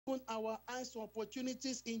open our eyes to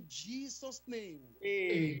opportunities in Jesus' name.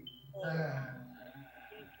 Amen.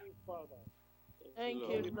 Thank you, Father. Thank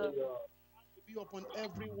you, Lord. To be upon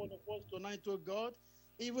every one of us tonight, oh God,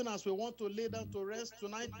 even as we want to lay down to rest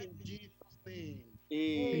tonight in Jesus' name.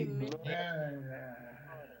 Amen.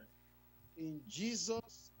 In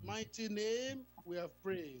Jesus' mighty name, we have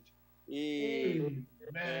prayed. Amen.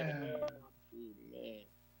 Amen.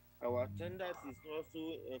 Our attendance is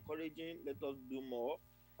also encouraging. Let us do more,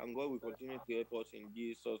 and God will continue to help us in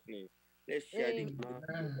Jesus' name. Let's share the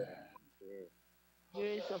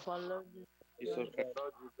Grace of our Lord Jesus Christ.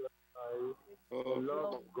 The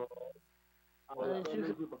love of God and the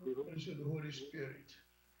fellowship of the Holy Spirit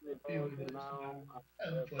with be us with us now now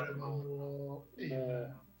and and forevermore. forevermore. Amen.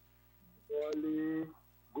 Amen. Surely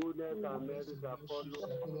goodness and mercy Blessed shall mercy follow shall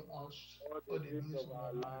us follow us all the all the days days of of our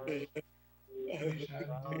our lives. lives. We We shall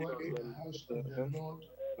house dwell of in the the house of the Lord Lord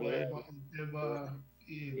Forever. forever and ever.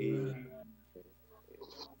 Amen.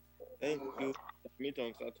 Thank you. Meet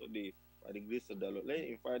on Saturday by the grace of the Lord. Let's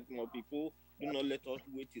invite more people. Do not let us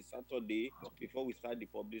wait till Saturday before we start the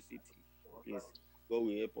publicity. Please, God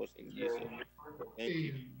will help us in Jesus. Thank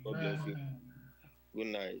you. God bless you. Amen. Good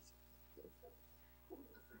night.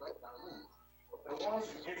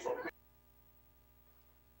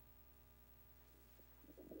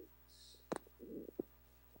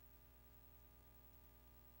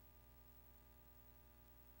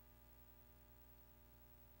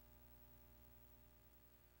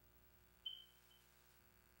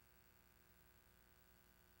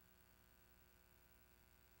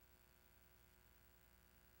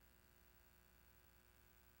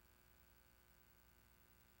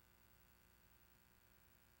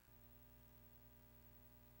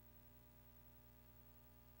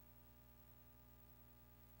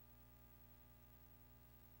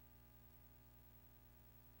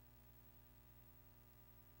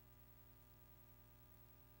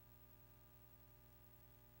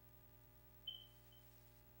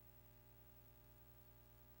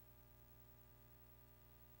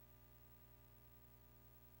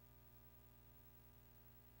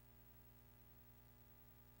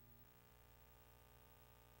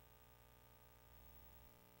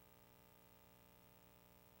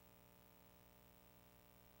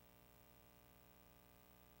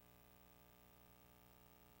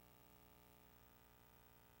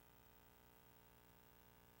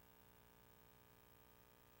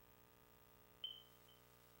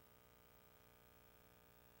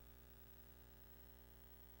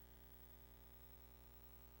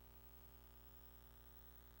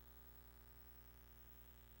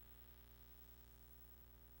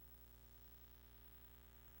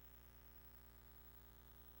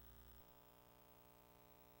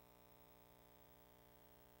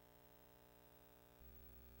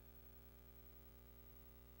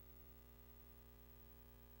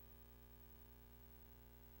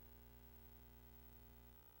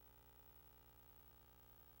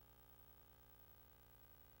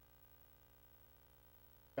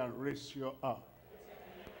 And raise your up.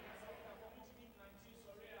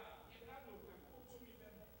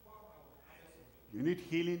 You need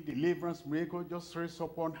healing, deliverance, miracle, just raise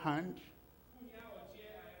up one hand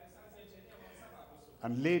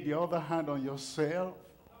and lay the other hand on yourself,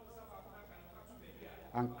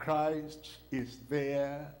 and Christ is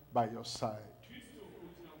there by your side.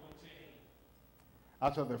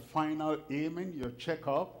 After the final amen, your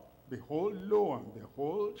checkup, behold, lo and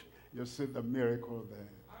behold, you see the miracle there.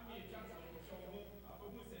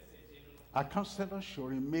 Our counselor should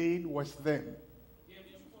remain with them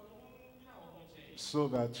so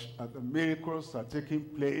that as the miracles are taking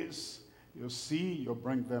place, you see, you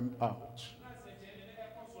bring them out.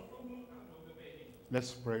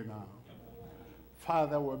 Let's pray now.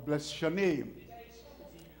 Father, we bless your name.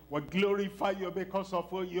 We glorify you because of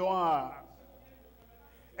who you are.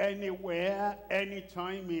 Anywhere,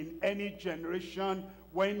 anytime, in any generation,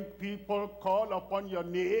 when people call upon your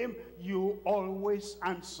name, you always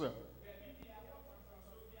answer.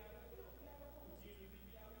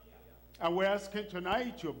 And we're asking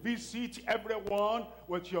tonight to visit everyone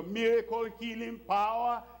with your miracle healing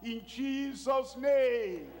power in Jesus'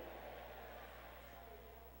 name.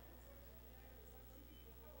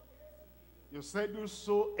 You said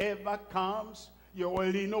whosoever comes, you will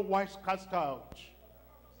in no wise cast out.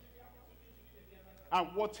 And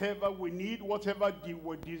whatever we need, whatever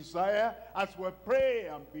we desire, as we pray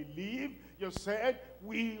and believe, you said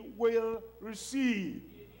we will receive.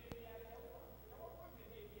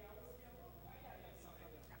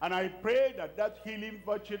 And I pray that that healing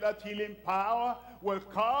virtue, that healing power will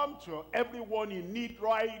come to everyone in need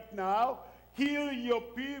right now. Heal your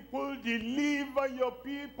people, deliver your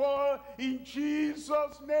people in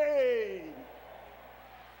Jesus' name.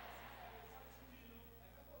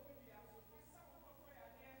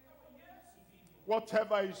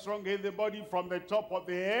 Whatever is wrong in the body, from the top of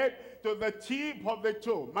the head to the tip of the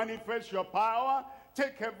toe, manifest your power.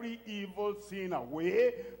 Take every evil thing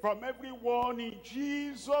away from everyone in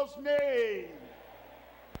Jesus' name.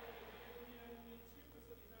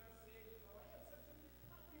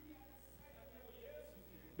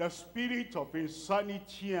 The spirit of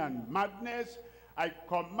insanity and madness, I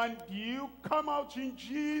command you, come out in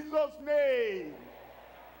Jesus' name.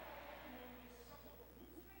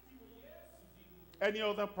 Any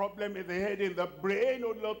other problem in the head, in the brain,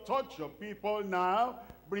 oh Lord, touch your people now.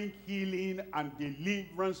 Bring healing and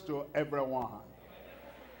deliverance to everyone.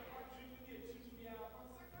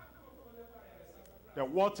 The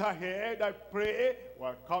waterhead, I pray,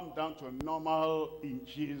 will come down to normal in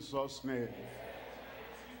Jesus' name.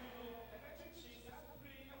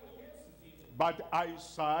 Bad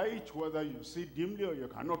eyesight, whether you see dimly or you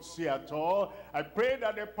cannot see at all, I pray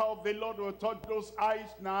that the power of the Lord will touch those eyes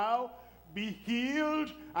now. Be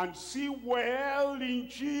healed and see well in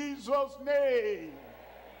Jesus' name.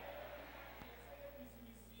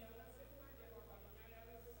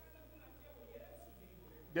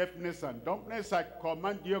 Deafness and dumbness, I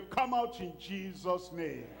command you, come out in Jesus'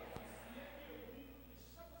 name.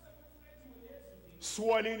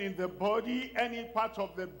 Swelling in the body, any part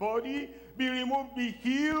of the body, be removed, be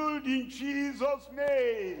healed in Jesus'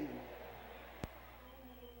 name.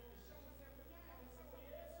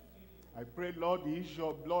 I pray, Lord, use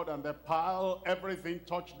your blood and the power, everything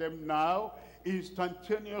touch them now.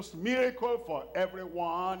 Instantaneous miracle for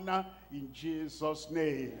everyone in Jesus'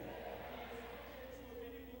 name.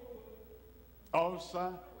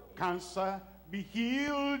 Ulcer, cancer, be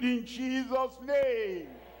healed in Jesus' name.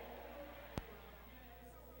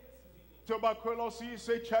 Tuberculosis,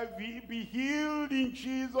 HIV, be healed in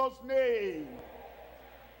Jesus' name.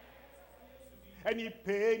 Any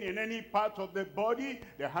pain in any part of the body,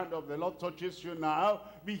 the hand of the Lord touches you now.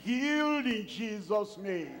 Be healed in Jesus'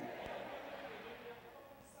 name.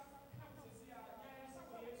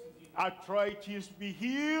 Arthritis, be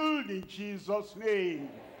healed in Jesus' name.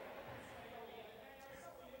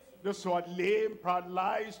 Those who are lame,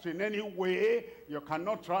 paralyzed in any way, you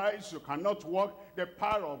cannot rise, you cannot walk, the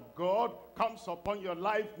power of God comes upon your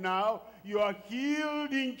life now. You are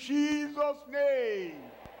healed in Jesus' name.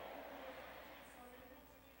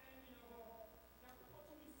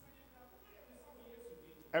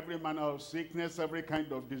 Every manner of sickness, every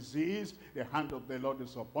kind of disease, the hand of the Lord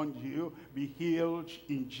is upon you. Be healed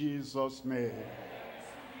in Jesus' name.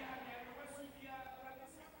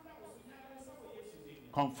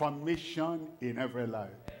 Confirmation in every life.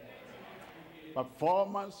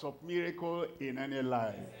 Performance of miracle in any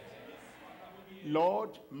life.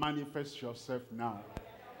 Lord, manifest yourself now.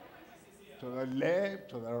 To the left,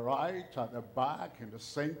 to the right, at the back, in the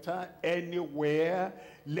center, anywhere.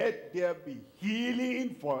 Let there be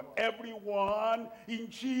healing for everyone in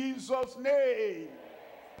Jesus' name.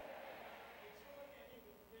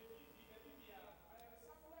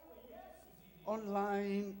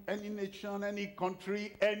 Online, any nation, any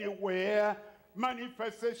country, anywhere,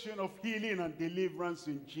 manifestation of healing and deliverance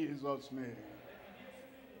in Jesus' name.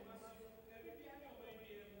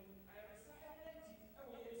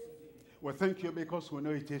 We thank you because we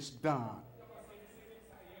know it is done.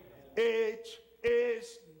 It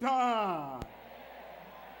is done.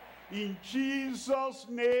 In Jesus'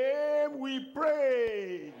 name we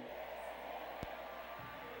pray.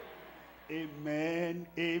 Amen,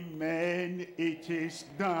 amen, it is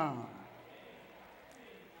done.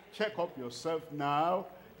 Check up yourself now.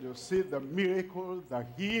 You'll see the miracle, the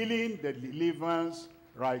healing, the deliverance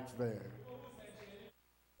right there.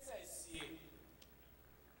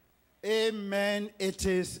 Amen, it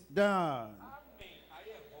is done.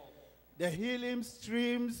 The healing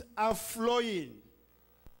streams are flowing.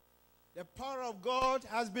 The power of God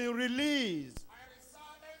has been released.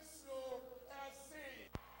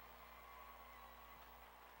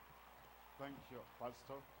 Thank you,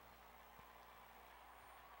 Pastor.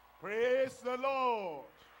 Praise the Lord.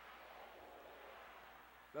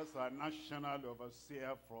 That's our national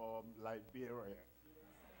overseer from Liberia.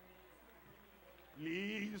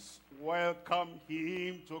 Please welcome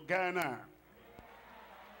him to Ghana.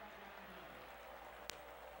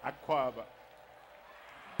 Akwaba.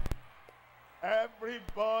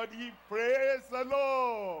 Everybody praise the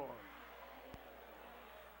Lord.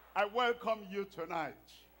 I welcome you tonight.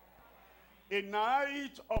 A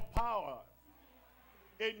night of power,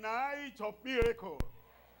 a night of miracle,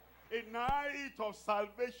 a night of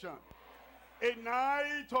salvation, A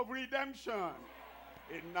night of redemption.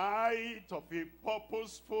 A night of a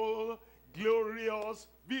purposeful, glorious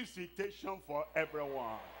visitation for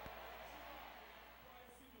everyone.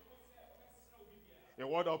 A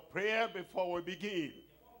word of prayer before we begin.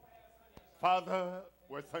 Father,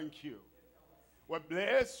 we thank you. We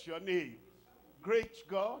bless your name. Great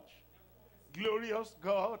God, glorious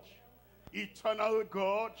God, eternal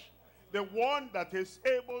God, the one that is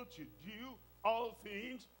able to do all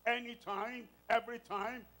things, anytime, every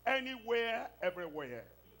time, anywhere, everywhere.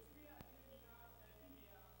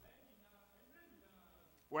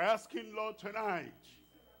 We're asking, Lord, tonight,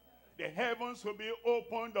 the heavens will be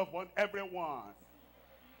opened upon everyone.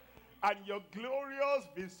 And your glorious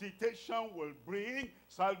visitation will bring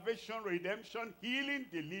salvation, redemption, healing,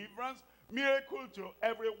 deliverance, miracle to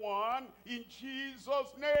everyone in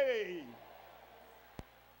Jesus' name.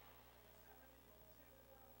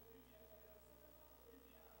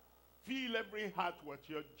 Fill every heart with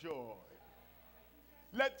your joy.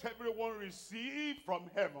 Let everyone receive from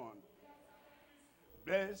heaven.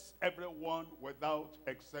 Bless everyone without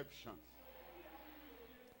exception.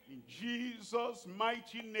 In Jesus'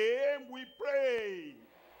 mighty name we pray.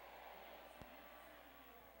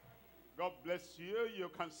 God bless you. You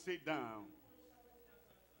can sit down.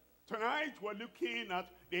 Tonight we're looking at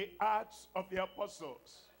the Acts of the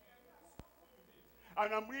Apostles.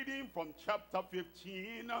 And I'm reading from chapter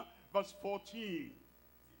 15, verse 14.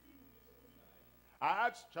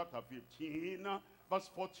 Acts chapter 15, verse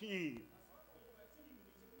 14.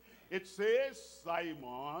 It says,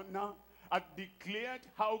 Simon had declared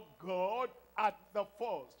how God at the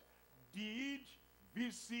first did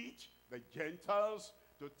visit the Gentiles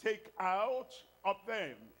to take out of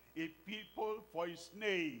them a people for his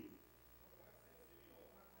name.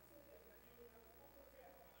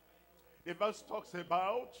 The verse talks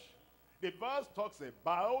about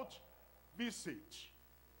visit.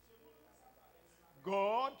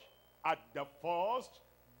 God at the first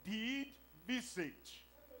did visit.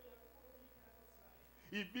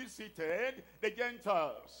 He visited the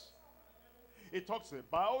Gentiles. It talks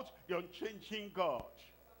about the unchanging God.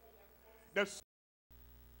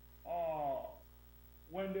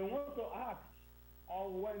 When they want to act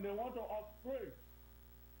or when they want to operate,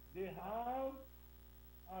 they have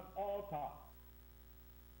an altar.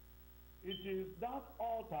 It is that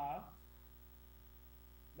altar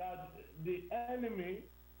that the enemy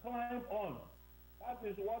climb on. That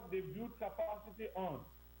is what they build capacity on.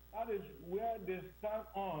 That is where they stand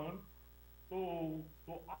on to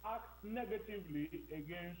act negatively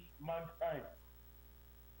against mankind.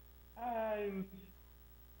 And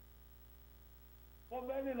for a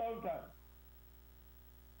very long time,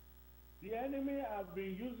 the enemy has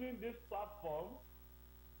been using this platform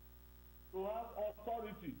to have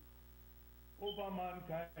authority over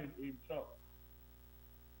mankind himself.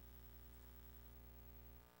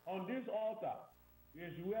 On this altar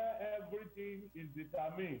is where everything is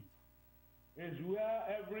determined, is where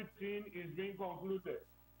everything is being concluded.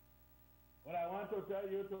 But I want to tell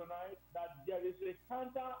you tonight that there is a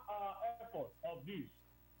counter effort of this.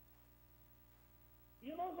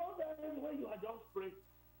 You know, sometimes when you are just praying,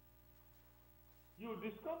 you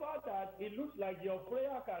discover that it looks like your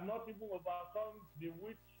prayer cannot even overcome the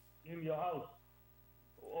witch in your house.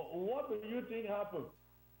 What do you think happens?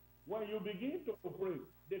 When you begin to pray,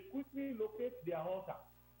 they quickly locate their altar.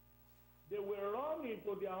 They will run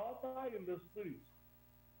into their altar in the spirit.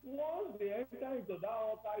 Once they enter into that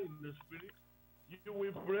altar in the spirit, you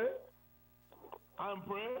will pray and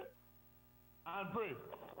pray and pray.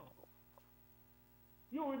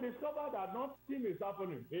 You will discover that nothing is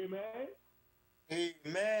happening. Amen?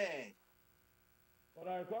 Amen. But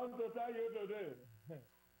I come to tell you today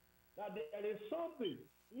that there is something.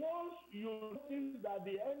 Once you notice that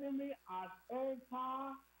the enemy has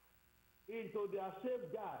entered into their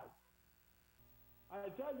safeguard, I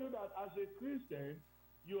tell you that as a Christian,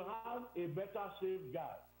 you have a better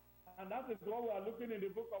safeguard. And that is what we are looking in the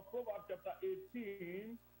book of Proverbs chapter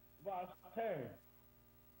 18, verse 10.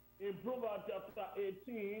 In Proverbs chapter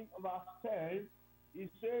 18, verse 10, it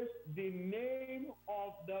says, the name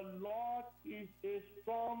of the Lord is a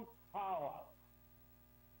strong tower.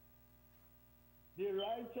 The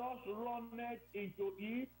righteous runneth into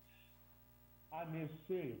it and is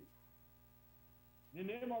saved. The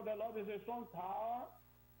name of the Lord is a strong tower.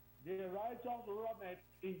 The righteous runneth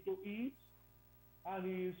into it and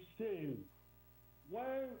he is saved.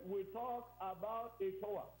 When we talk about a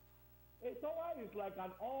tower is like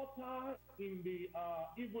an altar in the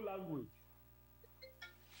Igbo language.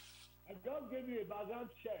 I just gave you a background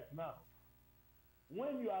check now.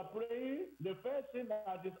 When you are praying, the first thing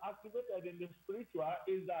that is activated in the spiritual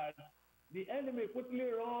is that the enemy quickly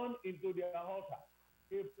run into their altar,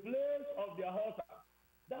 a place of their altar.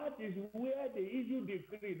 That is where they issue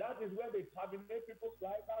decree. That is where they terminate people's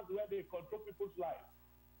lives. That's where they control people's lives.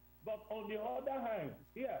 But on the other hand,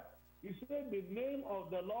 here, he said the name of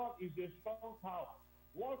the Lord is a strong tower.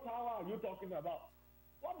 What tower are you talking about?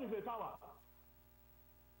 What is a tower?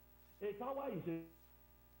 A tower is a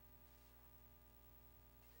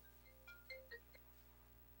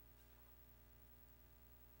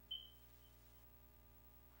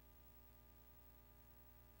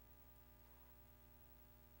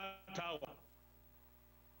tower.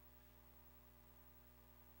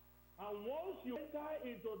 And once you enter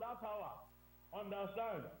into that tower,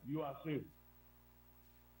 understand you are saved.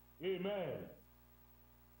 Amen.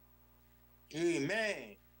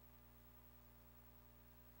 Amen.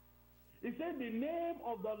 He said the name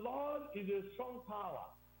of the Lord is a strong tower.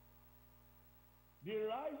 The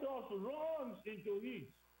righteous runs into it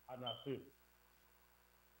and are saved.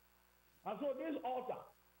 And so this altar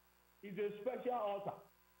is a special altar.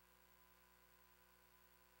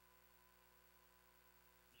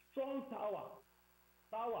 Strong tower.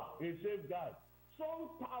 Tower, a safeguard.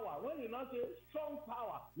 Strong tower. When you not say strong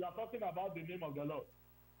tower, you are talking about the name of the Lord.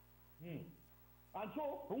 And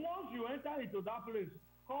so once you enter into that place,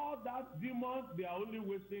 all that demons, they are only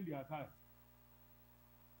wasting their time.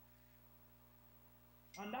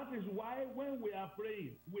 And that is why when we are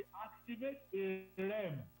praying, we activate a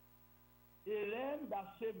realm that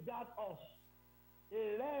safeguards us,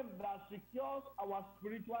 a realm that secures our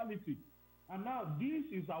spirituality. And now this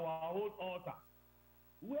is our own altar,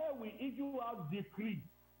 where we issue out decree.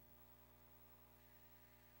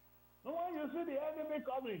 Now when you see the enemy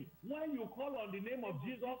coming, when you call on the name of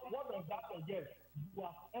Jesus, what does that suggest? You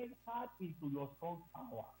have entered into your strong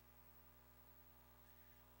tower.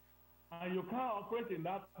 And you can't operate in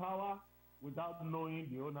that power without knowing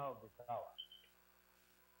the owner of the tower.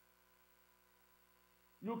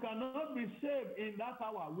 You cannot be saved in that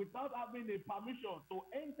tower without having a permission to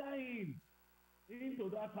enter into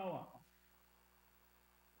that tower.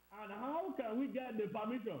 And how can we get the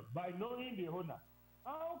permission? By knowing the owner.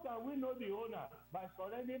 How can we know the owner? By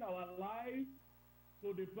surrendering our life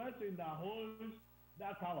to the person that owns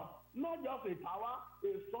that tower. Not just a tower,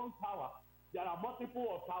 a strong tower. There are multiple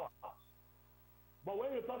of towers. But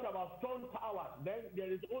when you talk about strong tower, then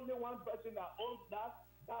there is only one person that owns that.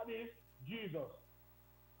 That is Jesus.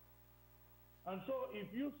 And so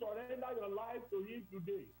if you surrender your life to him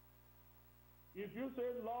today, if you say,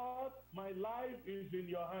 Lord, my life is in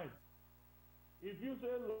your hands. If you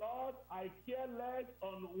say, Lord, I care less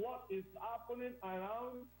on what is happening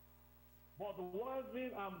around, but one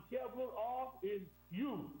thing I'm careful of is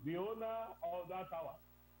you, the owner of that tower.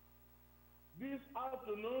 This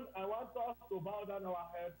afternoon, I want us to bow down our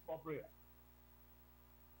heads for prayer.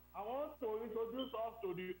 I want to introduce us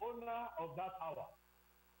to the owner of that tower.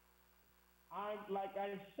 And like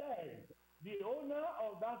I said, the owner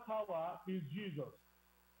of that tower is Jesus.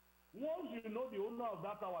 Once you know the owner of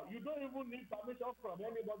that tower, you don't even need permission from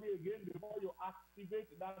anybody again before you activate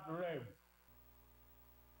that realm.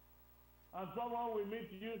 And someone will meet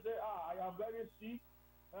you and say, I am very sick.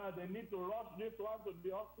 They need to rush this one to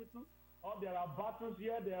the hospital. Or there are battles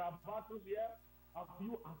here, there are battles here. Have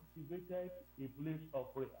you activated a place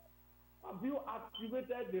of prayer? Have you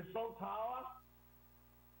activated the strong tower?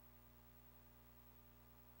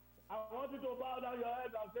 I want you to bow down your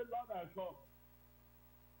head and say, Lord, I come.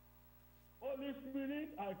 Holy Spirit,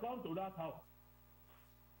 I come to that house.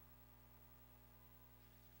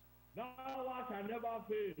 That hour can never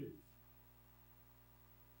fail.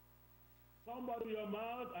 Somebody your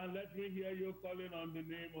mouth and let me hear you calling on the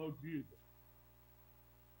name of Jesus.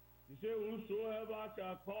 He said, whosoever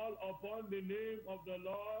shall call upon the name of the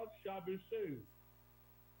Lord shall be saved.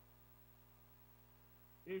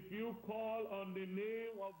 If you call on the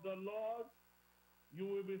name of the Lord, you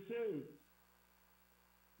will be saved.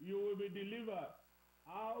 You will be delivered.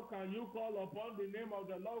 How can you call upon the name of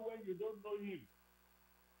the Lord when you don't know him?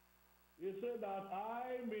 He said that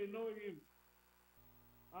I may know him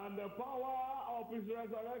and the power of his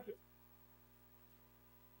resurrection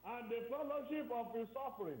and the fellowship of his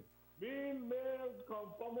suffering, being made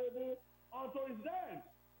conformable unto his death.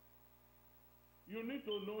 You need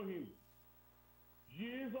to know him.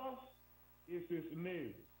 Jesus is his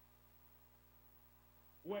name.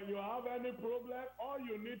 When you have any problem, all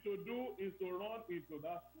you need to do is to run into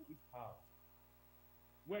that house.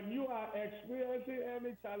 When you are experiencing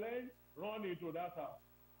any challenge, run into that house.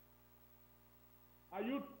 Are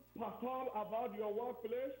you perturbed about your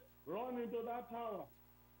workplace? Run into that tower.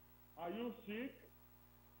 Are you sick?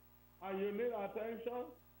 And you need attention?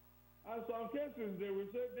 And some cases, they will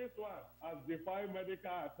say this one has defied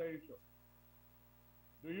medical attention.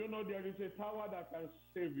 Do you know there is a tower that can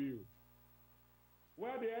save you?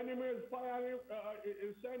 Where the enemy is firing,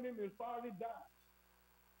 is sending his fiery darts.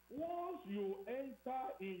 Once you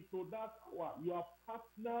enter into that tower, you are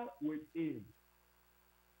partner with him.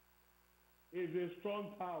 It's a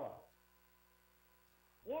strong tower.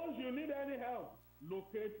 Once you need any help,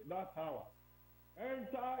 locate that tower.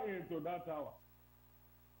 Enter into that tower,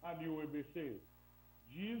 and you will be saved.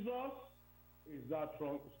 Jesus is that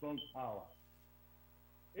strong tower.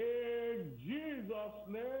 In Jesus'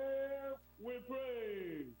 name we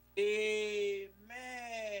pray.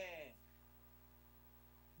 Amen.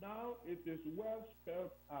 Now it is well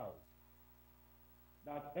spelled out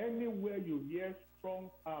that anywhere you hear strong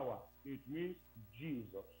tower, it means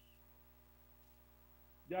Jesus.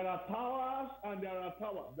 There are towers and there are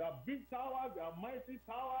towers. There are big towers, there are mighty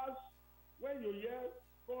towers. When you hear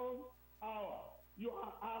strong tower, you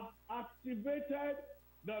have activated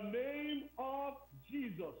the name of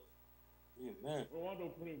Jesus. Amen. We want to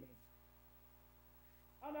pray now.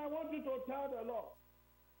 And I want you to tell the Lord,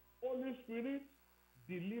 Holy Spirit,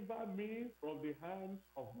 deliver me from the hands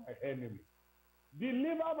of my enemy.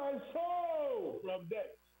 Deliver my soul from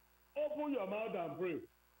death. Open your mouth and pray.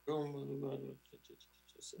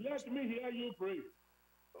 Let me hear you pray.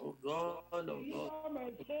 Oh God, oh God. Deliver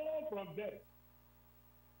my soul from death.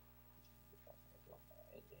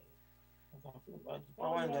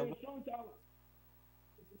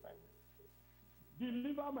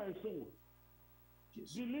 Deliver my soul.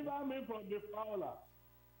 Deliver me from the fowler.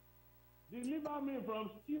 Deliver me from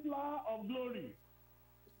stealer of glory.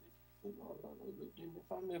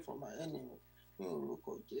 Deliver me from my enemy. Oh,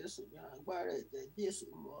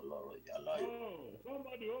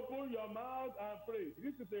 somebody open your mouth and pray.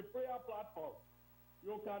 This is a prayer platform.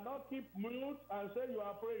 You cannot keep mute and say you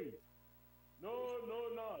are praying. No.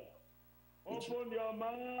 Open your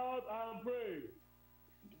mouth and pray.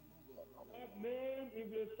 That name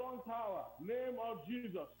is a strong tower. Name of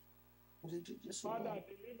Jesus. Father,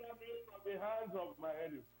 deliver me from the hands of my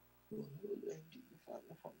enemy.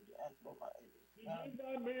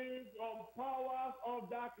 Deliver me from powers of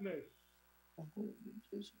darkness.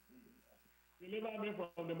 Deliver me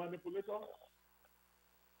from the manipulator.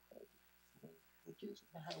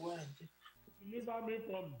 Deliver me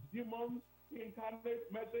from demons, incarnate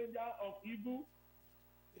messenger of evil.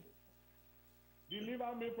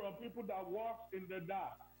 Deliver me from people that walk in the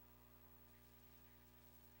dark.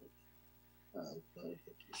 I am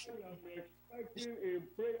expecting a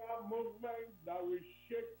prayer movement that will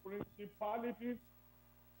shake principalities.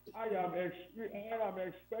 I am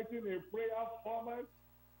expecting a prayer format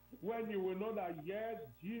when you will know that yes,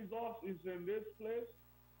 Jesus is in this place.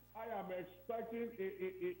 I am expecting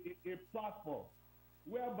a platform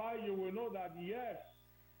whereby you will know that yes,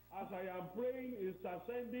 as I am praying, it's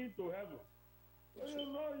ascending to heaven.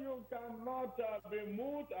 You know you cannot be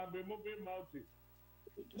moved and be moving mountains.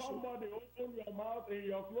 Somebody open your mouth in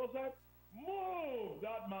your closet, move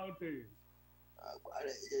that mountain.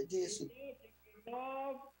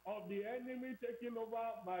 Enough of the enemy taking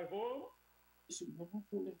over my home. I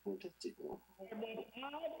must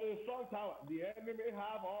have a strong tower. The enemy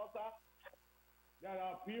have altar. There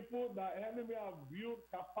are people that enemy have built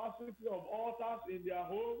capacity of altars in their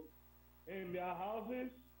home, in their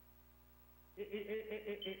houses.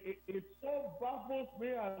 It so baffles me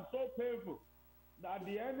and so painful that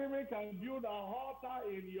the enemy can build an altar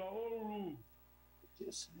in your own room.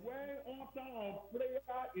 When altar of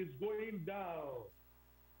prayer is going down,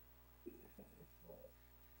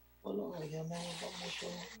 understand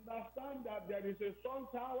that there is a strong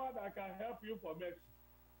tower that can help you for mercy.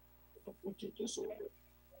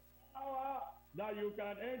 Power that you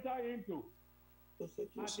can enter into. And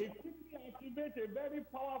it quickly activates a very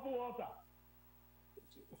powerful altar.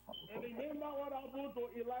 And remember what happened to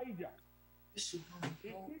Elijah. It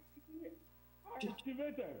quickly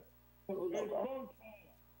activated a strong tower.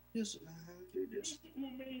 It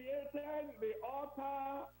humiliated the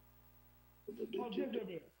altar of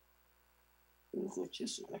Jezebel. The altar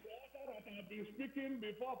that I've been speaking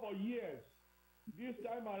before for years. This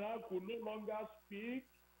time around could no longer speak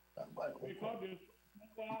because the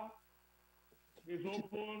altar is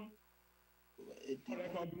open for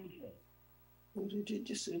recognition. If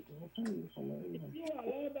you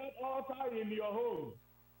allow that altar in your home,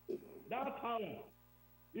 that tower,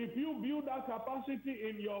 if you build that capacity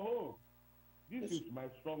in your home, this is my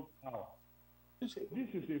strong tower. This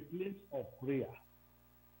is a place of prayer.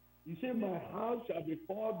 He said, my house shall be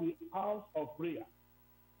called the house of prayer.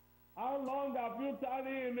 How long have you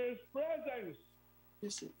tarried in his presence?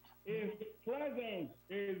 His presence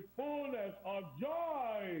is fullness of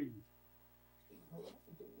joy.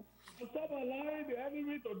 So stop allowing the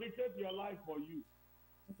enemy to dictate your life for you.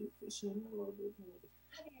 Stop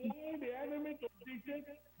allowing the enemy to dictate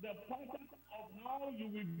the pattern of how you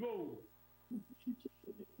will go.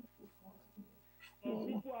 Some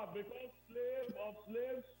people have become slaves of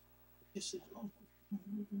slaves.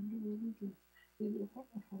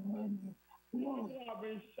 People have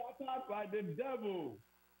been shattered by the devil.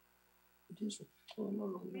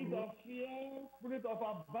 Spirit of fear, spirit of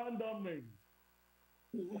abandonment.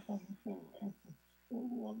 The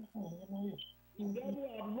devil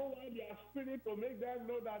has lowered their spirit to make them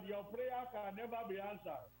know that your prayer can never be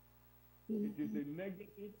answered. It is a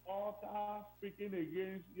negative altar speaking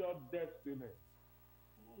against your destiny.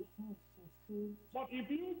 But if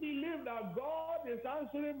you believe that God is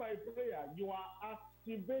answering my prayer, you are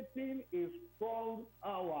activating a strong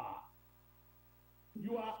power.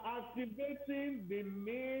 You are activating the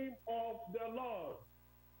name of the Lord.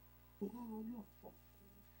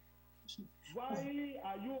 Why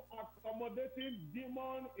are you accommodating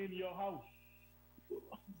demons in your house?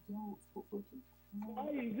 Why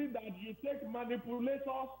is it that you take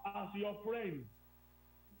manipulators as your friends?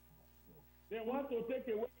 They want to take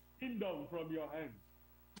away kingdom from your hand.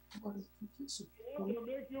 They want to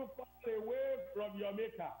make you fall away from your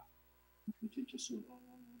maker.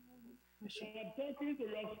 I'm talking to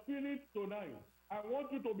your spirit tonight. I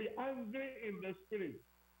want you to be angry in the spirit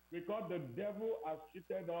because the devil has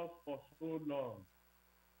cheated us for so long.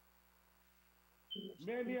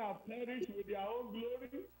 Many have perished with their own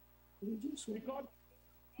glory because God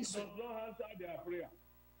does not answer their prayer.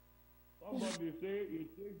 Somebody say it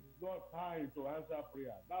takes God time to answer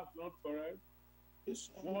prayer. That's not correct.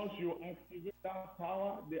 Once you activate that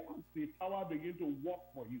power, the power begins to work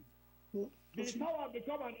for you. The tower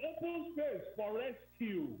become an open space for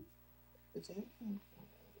rescue.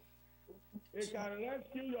 It can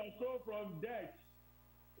rescue your soul from death.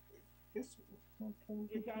 It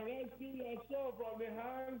can rescue your soul from the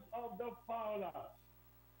hands of the fowler.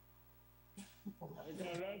 It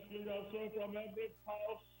can rescue your soul from every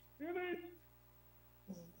foul spirit.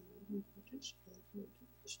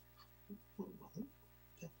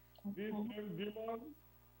 These same demons,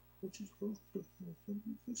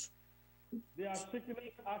 they are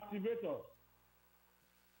sickness activators.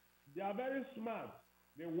 They are very smart.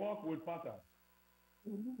 They work with patterns.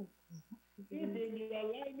 If in your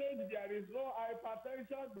lineage there is no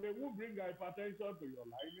hypertension, they will bring hypertension to your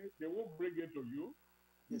lineage. They will bring it to you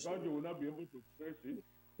because you will not be able to trace it.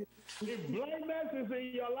 If blindness is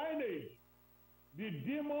in your lineage, the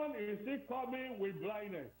demon is still coming with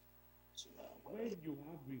blindness. When you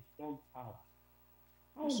have a strong power,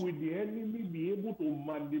 how will the enemy be able to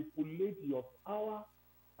manipulate your power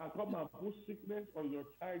and come and put sickness on your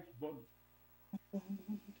child's body?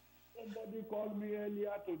 Somebody called me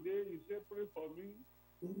earlier today. He said, pray for me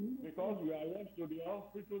because we are rushed to the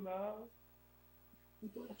hospital now.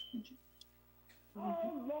 How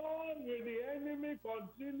long will the enemy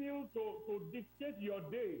continue to dictate your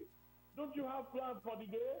day? Don't you have plans for the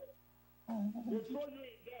day? They throw you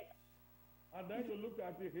in debt. And then you look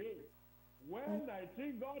at it here. When I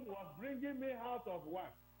think God was bringing me out of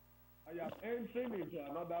one, I am entering into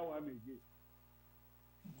another one again.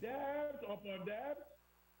 Debt upon debt,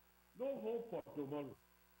 no hope for tomorrow.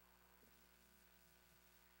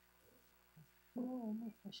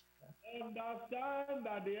 Understand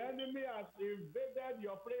that the enemy has invaded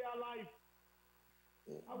your prayer life.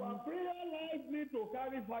 Our prayer life needs to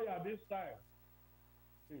carry fire this time.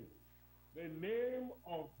 The name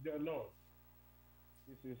of the Lord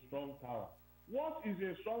is a strong tower. What is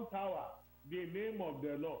a strong tower? The name of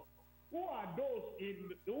the Lord. Who are those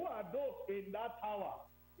in that tower?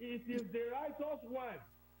 It is the righteous one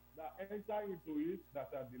that enter into it that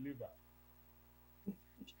are delivered.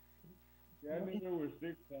 The enemy will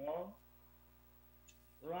stick down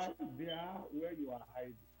right there where you are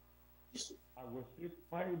hiding. I will still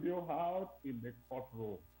find you out in the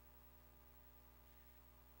courtroom.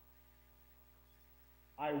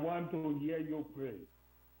 I want to hear you pray.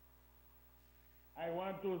 I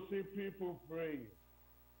want to see people pray.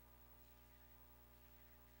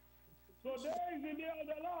 Today is the day of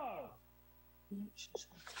the Lord.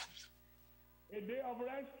 A day of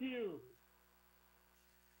rescue.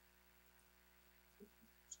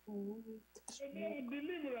 A day of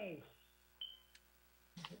deliverance.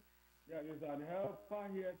 There is an helper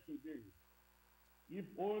here today. If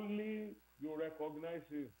only you recognize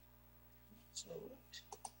him.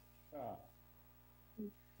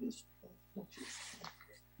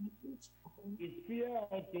 The fear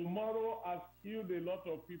of tomorrow has killed a lot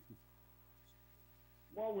of people.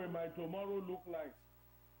 What will my tomorrow look like?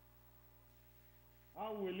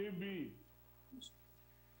 How will it be?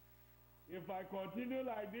 If I continue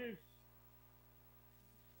like this,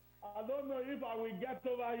 I don't know if I will get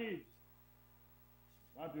over it.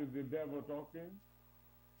 That is the devil talking.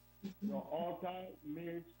 Your altar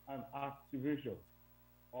needs an activation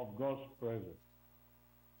of God's presence.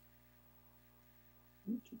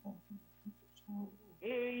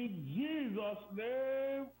 In Jesus'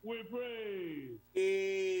 name we pray.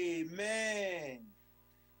 Amen.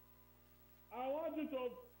 I want you to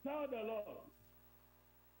tell the Lord,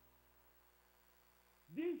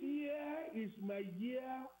 this year is my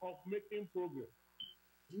year of making progress.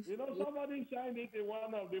 You know, somebody signed it in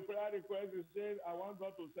one of the prayer requests and said, I want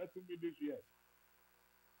God to settle me this year.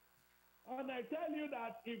 And I tell you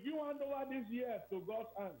that if you hand over this year to God's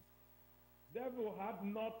hand, devil had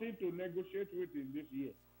nothing to negotiate with in this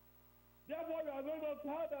year. Therefore, you are going to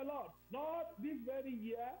tell the Lord, Lord, this very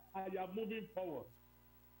year, I am moving forward.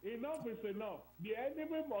 Enough is enough. The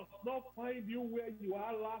enemy must not find you where you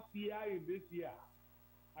are last year in this year.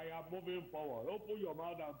 I am moving forward. Open your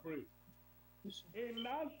mouth and pray. In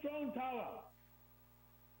that strong tower,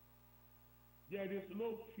 there is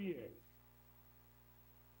no fear.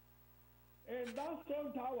 In that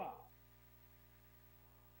strong tower,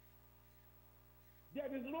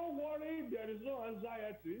 there is no worry, there is no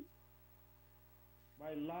anxiety.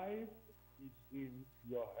 My life is in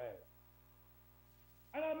your hands.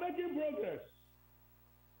 And I'm making progress.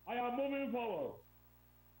 I am moving forward.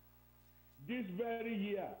 This very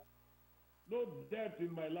year, no debt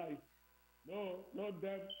in my life. No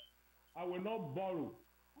debt. I will not borrow.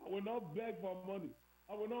 I will not beg for money.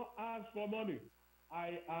 I will not ask for money.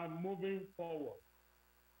 I am moving forward.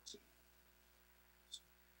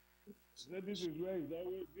 So this is where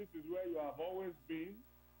you have always been.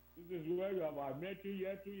 This is where you have. I met you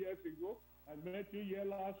here 2 years ago. I met you here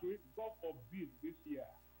last week. God forbid this year.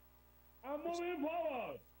 I'm moving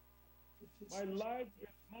forward. My life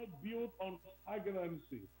is not built on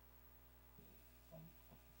stagnancy.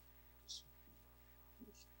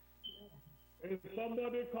 Is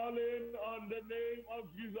somebody calling on the name of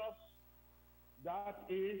Jesus? That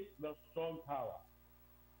is the strong tower.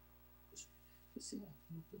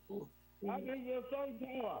 That is the strong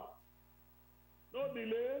tower. No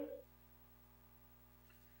delay.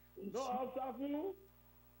 No obstacle.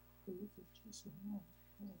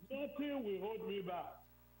 Nothing will hold me back.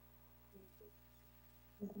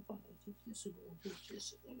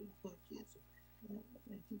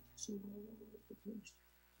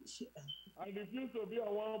 I refuse to be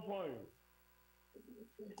on one point.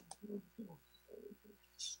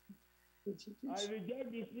 I reject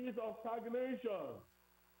the spirit of stagnation.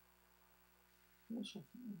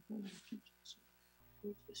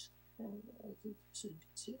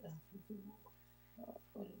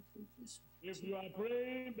 If you are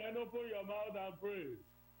praying, then open your mouth and pray.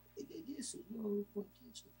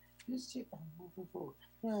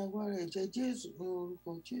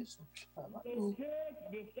 Locate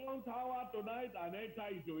the strong tower tonight and enter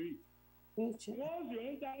into it. Once you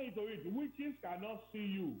enter into it, witches cannot see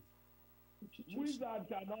you. Wizards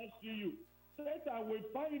cannot see you. Satan will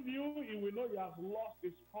find you, he will know he has lost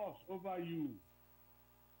his cause over you.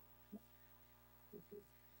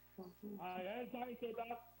 I enter into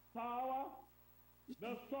that tower,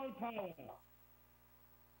 the strong tower.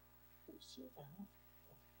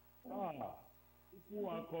 People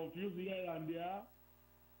are confused here and there.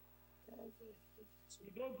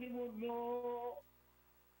 You don't even know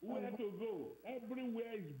where to go.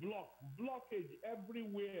 Everywhere is blocked. Blockage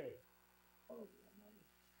everywhere. Oh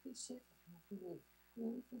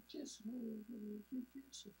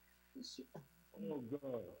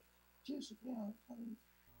God.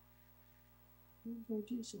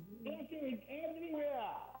 Blockage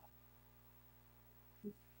everywhere.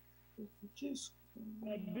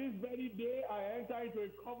 And this very day, I enter into a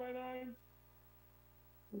covenant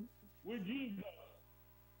with Jesus.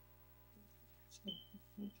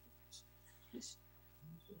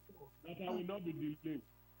 That I will not be delayed.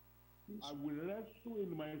 I will wrestle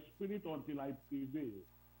in my spirit until I prevail.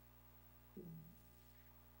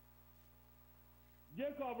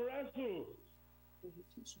 Jacob wrestled,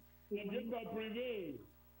 and Jacob prevailed.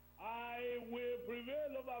 I will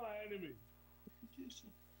prevail over my enemy.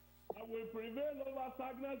 I will prevail over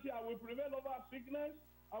stagnancy. I will prevail over sickness.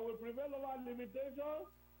 I will prevail over limitation.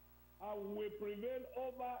 I will prevail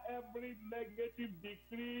over every negative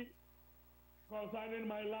decree concerning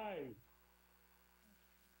my life.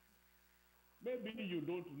 Maybe you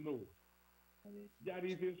don't know. There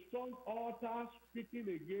is a strong altar speaking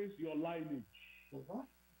against your lineage.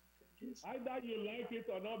 Either you like it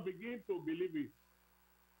or not, begin to believe it.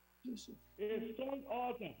 A strong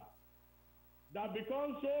altar that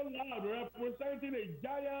becomes so loud, representing a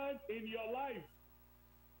giant in your life.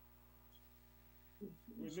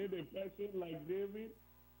 We need a person like David,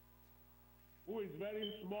 who is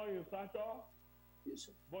very small in stature,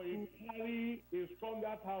 but he carries a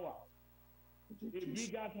stronger tower, a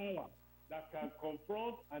bigger tower that can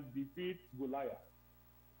confront and defeat Goliath.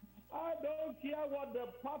 I don't care what the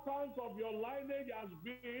patterns of your lineage has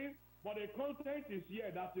been, but the content is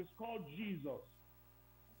here that is called Jesus.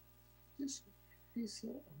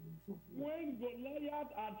 When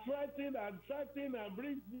Goliath are threatened and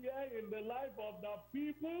brings fear in the life of the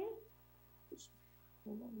people,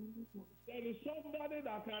 there is somebody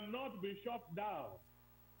that cannot be shut down.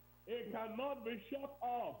 It cannot be shut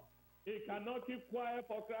up. It cannot keep quiet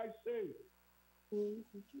for Christ's sake.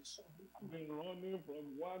 I've been running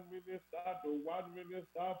from one minister to one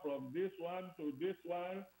minister, from this one to this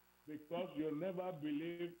one, because you never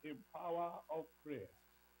believe in power of prayer.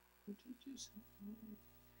 The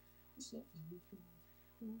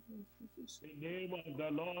name of the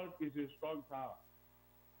Lord is a strong tower.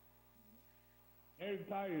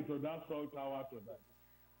 Enter into that strong tower tonight.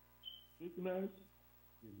 Sickness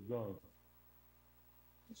is gone.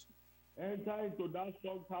 Enter into that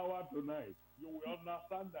strong tower tonight. You will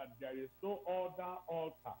understand that there is no other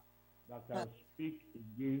altar that can speak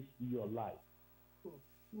against your life.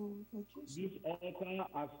 This altar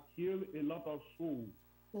has killed a lot of souls.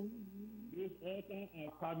 This altar has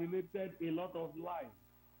terminated a lot of lives.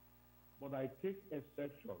 But I take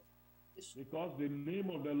exception because the name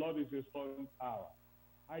of the Lord is a strong tower.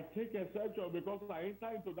 I take exception because I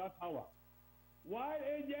enter into that tower. Why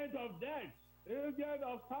agent of death, agent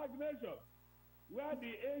of stagnation, where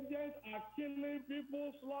the agents are killing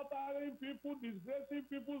people, slaughtering people, disgracing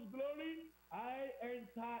people's glory, I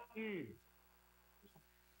enter in.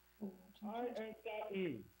 I enter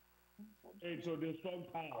in into the strong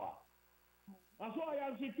tower. And so I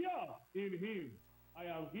am secure in him. I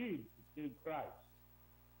am hid in Christ.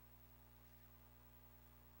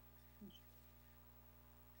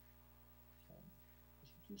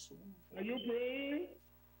 Are you praying?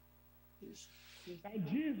 Can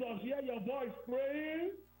Jesus hear your voice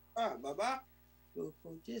praying? Baba.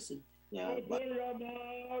 Open your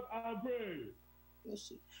mouth and pray. There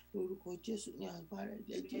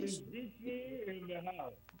is victory in the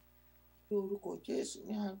house. Altars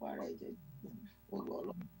are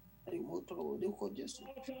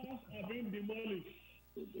being demolished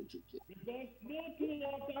because no two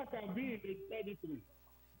altars can be in the territory.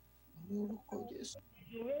 If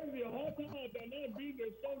you raise the altar of the Lord being a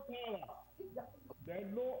strong tower, then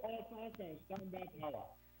no altar can stand that tower.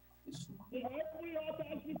 So every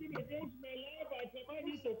altar speaking against my life, I command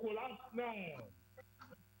you to collapse now.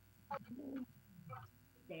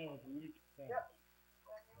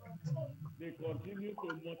 They continue to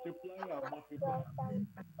multiply and multiply.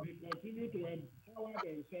 They continue to empower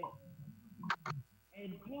themselves.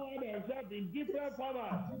 Empower themselves in different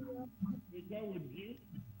formats. They come with gifts.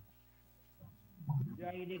 They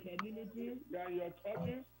are in the community. They are in your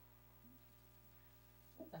churches.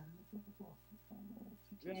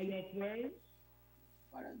 They are your friends.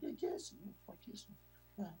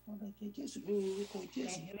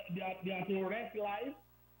 They are to wreck life.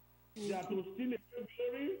 They are to steal a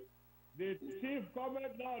glory. The thief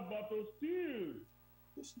cometh not but to steal.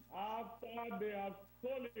 After they have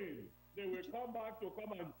stolen, they will come back to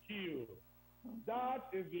come and kill. That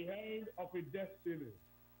is the end of a destiny.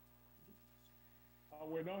 I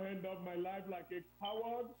will not end up my life like a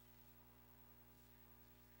coward.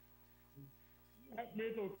 Help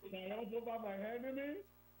me to triumph over my enemy.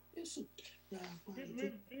 Give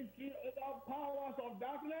me victory over powers of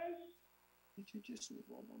darkness.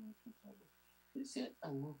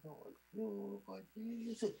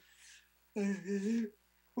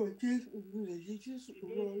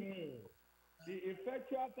 The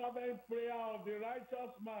effectual fervent prayer of the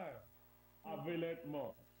righteous man availeth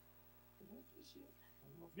much.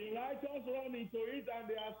 The righteous run into it and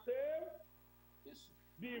they are saved.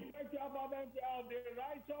 The effectual fervent prayer of the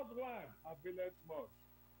righteous one availeth much.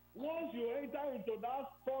 Once you enter into that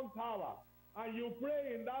strong tower and you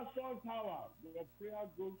pray in that strong tower, your prayer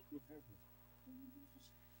goes to heaven.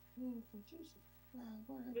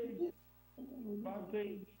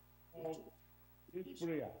 Advantage of this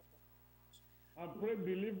prayer. And pray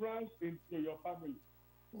deliverance into your family.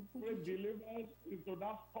 Pray deliverance into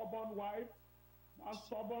that stubborn wife, that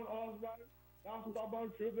stubborn husband, that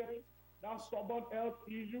stubborn children, that stubborn health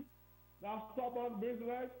issue, that stubborn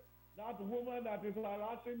business, that woman that is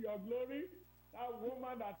harassing your glory, that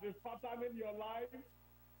woman that is patterning your life.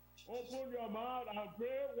 Open your mouth and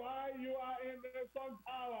pray while you are in the sun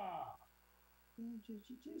tower. Victory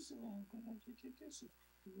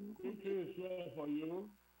is sure for you.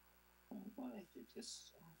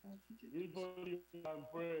 If only you can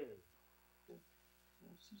pray.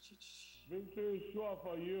 Victory is sure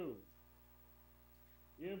for you.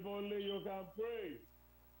 If only you can pray.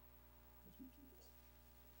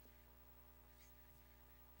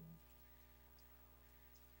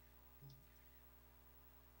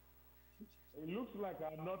 It looks like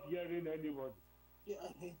I'm not hearing anybody.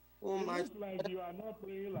 Oh It my looks like you are not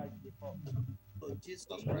praying like before. Jesus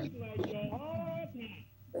It Christ. looks like your heart is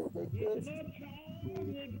not charged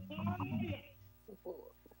with fire.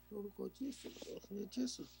 Lórúkọ Jésù, ẹ̀jẹ̀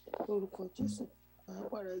Jésù, lórúkọ Jésù,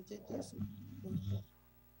 agbára ẹ̀jẹ̀ Jésù,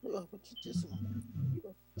 lórúkọ Jésù,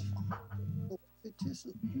 lórúkọ Jésù,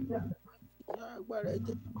 agbára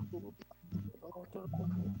ẹ̀jẹ̀ lórúkọ ọmọ tó rọ̀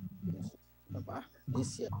mọ́ Jésù. Bàbá,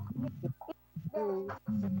 dísí ẹ̀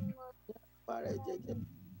agbára ẹ̀jẹ̀ Jésù,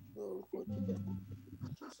 lórúkọ Jésù,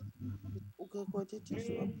 lórúkọ Jésù. In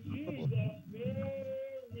Jesus'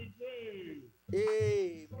 name we pray.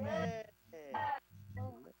 Amen.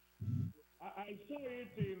 I saw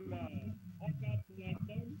it in other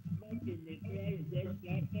platforms, not in the prayer request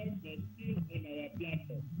platform, but still on our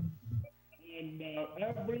platform. And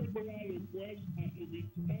every prayer request has to be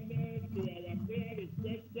channeled to our prayer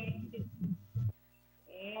request platform.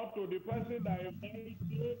 Or to the person that invites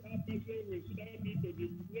you, that person will send it to the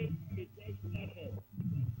prayer request platform.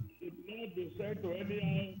 It should not be sent to any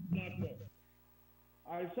other platform.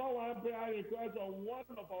 I saw one prayer request on one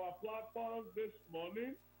of our platforms this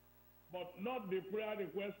morning, but not the prayer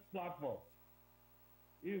request platform.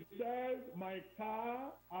 It says, my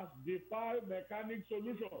car has defied mechanic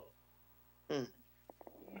solution. And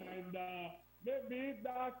maybe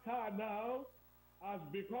that car now has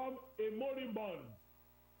become a moribund.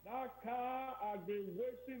 That car has been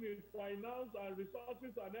wasting its finance and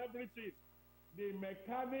resources and everything. The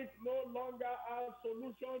mechanic no longer has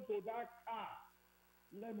solution to that car.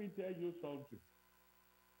 Let me tell you something.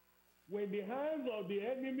 When the hands of the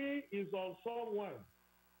enemy is on someone,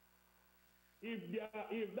 if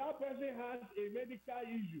that person has a medical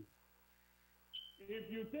issue,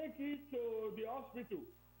 if you take it to the hospital,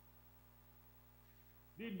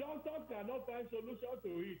 the doctor cannot find solution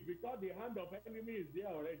to it because the hand of enemy is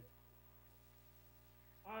there already.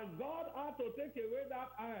 And God had to take away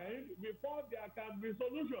that hand before there can be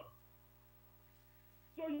solution.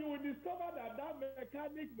 So you will discover that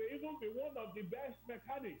mechanic may even be one of the best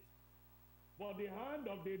mechanics. But the hand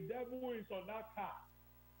of the devil is on that car.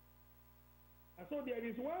 And so there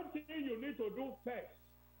is one thing you need to do first.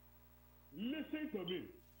 Listen to me.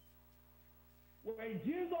 When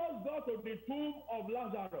Jesus got to the tomb of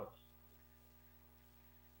Lazarus,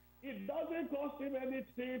 it doesn't cost him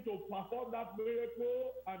anything to perform that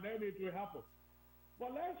miracle and then it will happen.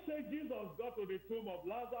 But let's say Jesus got to the tomb of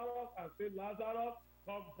Lazarus and said, Lazarus,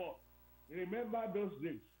 come forth. Remember those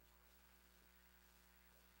days.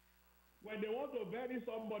 When they want to bury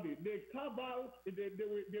somebody, they carve out, they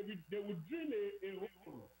will drill a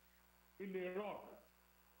hole in a rock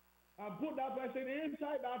and put that person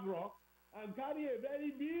inside that rock and carry a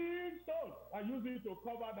very big stone and use it to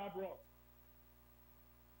cover that rock.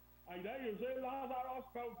 And then you say, Lazarus,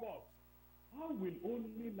 come forth. How will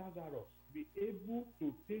only Lazarus be able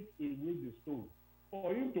to take away the stone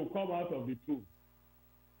for him to come out of the tomb?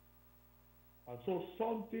 And so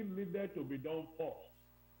something needed to be done first.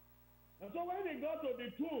 And so when he got to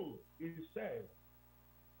the tomb, he said,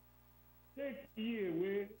 take ye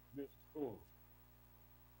away the stone.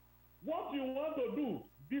 What you want to do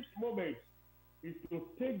this moment is to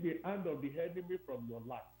take the hand of the enemy from your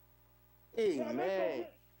life. Amen.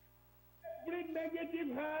 Every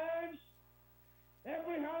negative hands,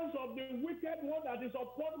 every hands of the wicked one that is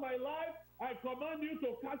upon my life, I command you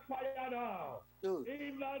to catch fire now. Good.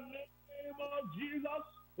 In the name of Jesus,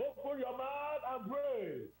 open your mouth and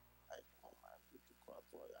pray. I command you to catch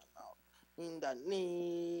fire now. In the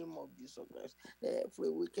name of Jesus Christ, every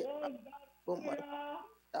wicked man,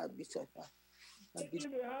 that be set.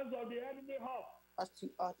 Taking the hands of the enemy off. Cast you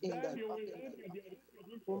out in Then the you will enter the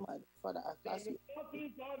solution. Oh my Father, I There cast you. is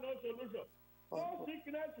nothing called no solution. No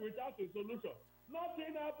sickness without a solution.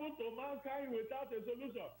 Nothing happens to mankind without a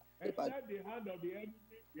solution. Except the hand of the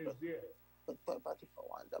enemy is there. The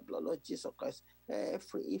blood of Jesus Christ,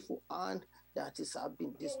 every evil hand that is have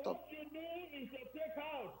been disturbed. So what you do is to take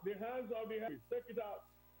out the hands of the enemy. Take it out.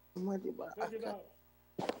 Take it out.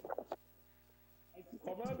 I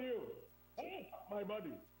command you. My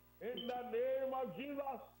body. In the name of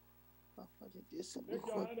Jesus. Take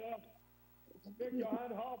your hand up. Take your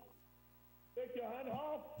hand up. Take your hand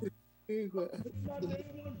off. Amen. In the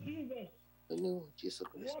name of Jesus. The name of Jesus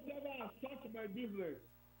Christ. Whatever has touched my business.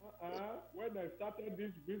 When I started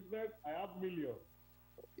this business, I have millions.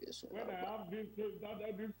 Yes, When I have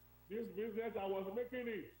started this business, I was making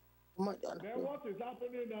it. Then what is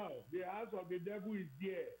happening now? The hands of the devil is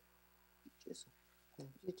there. Jesus. The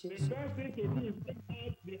first thing to do is take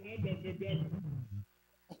out the hand of the devil.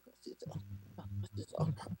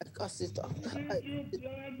 I cast it off. If you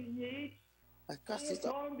plan with, I cast it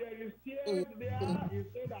off. there is tears there, you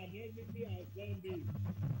say that everything has done this.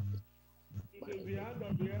 It is the hand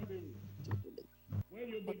of the enemy. When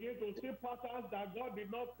you begin to see patterns that God did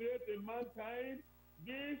not create in mankind,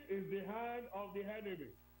 this is the hand of the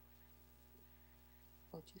enemy.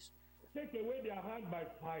 Take away their hand by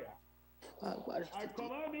fire. I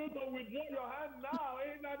command you to withdraw your hand now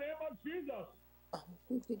in the name of Jesus.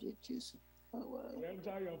 They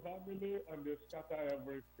enter your family and they scatter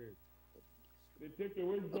everything. They take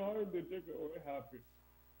away joy, they take away happiness.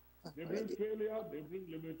 They bring failure, they bring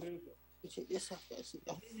limitation. They bring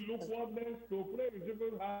lukewarmness. To pray is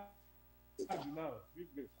even hard now.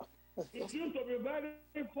 It used to be very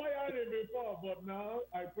fiery before, but now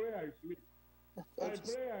I pray, I sleep. I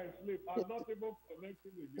pray, I sleep. I'm not even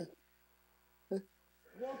connecting again.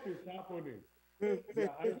 What is happening? The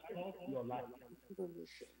eyes of your life.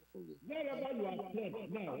 Wherever you are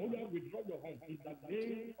touched now, only withdraw your hand in the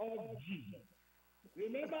name of Jesus.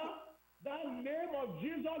 Remember, that name of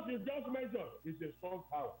Jesus you just mentioned is a strong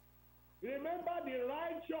power. Remember, the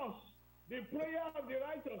righteous, the prayer of the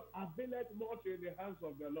righteous availeth much in the hands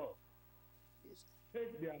of the Lord.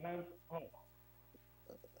 Take their hands off.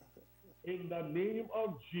 In the name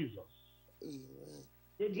of Jesus.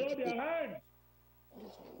 Withdraw their hands. I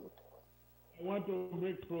want to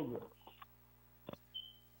make progress.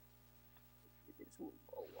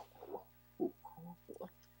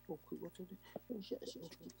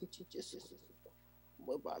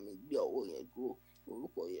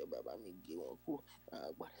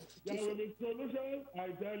 There will be solution, I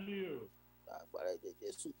tell you.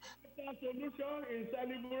 The solution is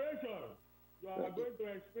celebration. You are going to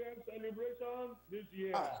experience celebration this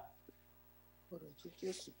year. I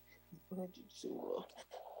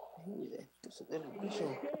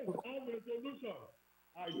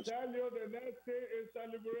tell you, the next day is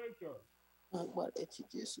celebration.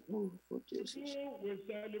 People will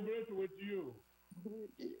celebrate with you.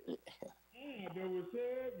 They will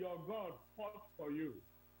say, your God fought for you.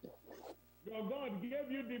 Your God gave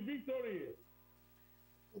you the victory.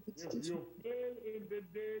 If you fail in the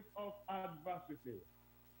days of adversity,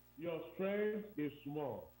 your strength is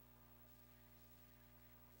small.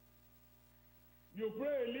 You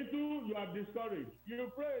pray a little, you are discouraged.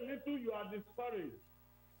 You pray a little, you are discouraged.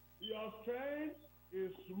 Your strength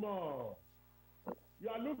is small. You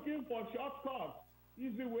are looking for shortcuts,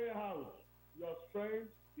 easy way out. Your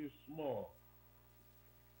strength is small.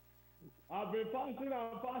 I've been fasting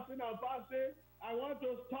and fasting and fasting. I want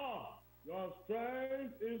to stop. Your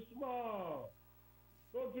strength is small.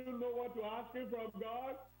 Don't you know what you're asking from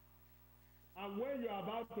God? And when you're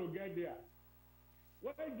about to get there,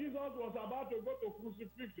 when Jesus was about to go to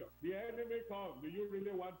crucifixion, the enemy comes. Do you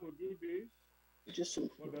really want to do this?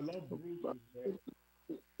 But the Lord bruised his head.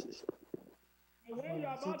 And when you're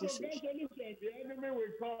about to get solution, the enemy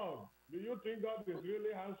will come. Do you think God is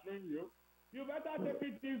really answering you? You better take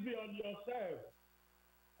it easy on yourself.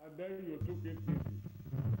 And then you took it easy.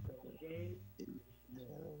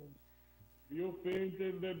 You faint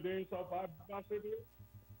in the days of adversity.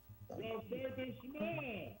 Your faith is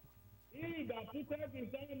small. He that putteth his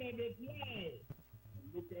hand on the plow and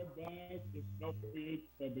looketh back is not fit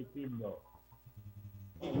for the kingdom.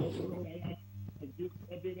 This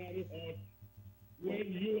ordinary heart, when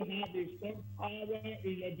you have a strong power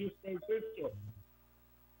in your dispensation,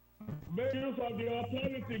 make use of the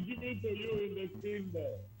authority given to you in the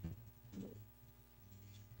kingdom.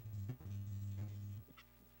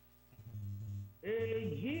 In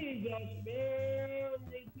Jesus' name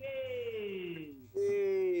we pray.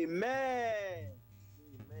 Amen.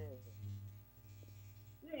 Amen.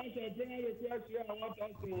 We have a prayer request here. I want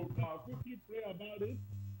us to quickly pray about it.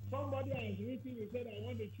 Somebody has written and said, I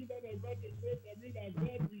want the children of God to pray for me that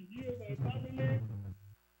God will heal my family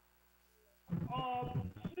of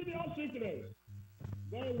serious sickness.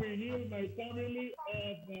 God will heal my family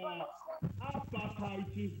of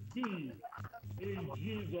hepatitis B in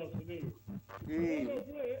Jesus' name.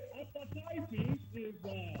 Hepatitis is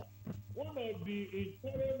one of the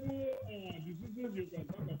incurable diseases you can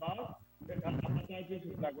talk about. Hepatitis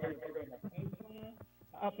is like when you're talking about cancer.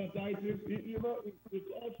 Hepatitis, it's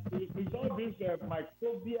all this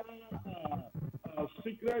microbial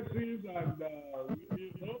sickness sicknesses and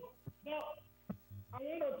But I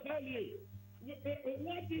want to tell you,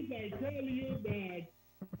 what if I tell you that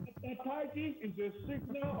hepatitis is a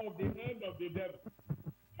signal of the hand of the devil?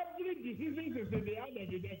 Every disease is in the hand of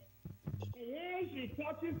the devil. And once it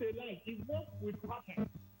touches a life, it works with patterns,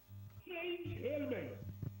 change ailments,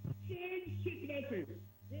 change sicknesses.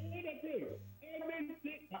 We want to pray.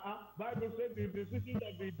 Everything, Bible says the decision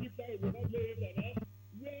of the deeper will not lay it on us.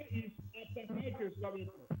 Where is hepatitis coming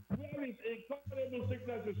from? Where is incurable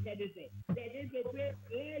sickness is coming from? We are going to pray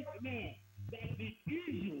right now that the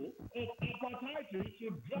issue of hepatitis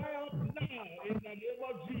should dry up now in the name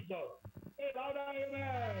of Jesus. Say louder,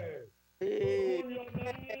 amen. Open your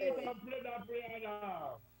mouth and pray that prayer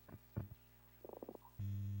now.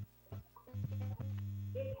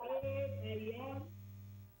 Both old and young,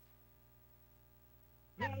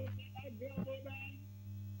 grandmother,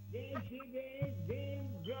 grandchildren,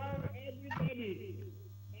 everybody.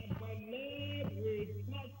 And the Lord will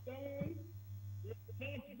touch them, will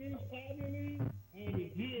touch this family, and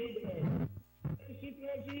heal them.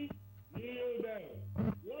 Sicknesses, heal them.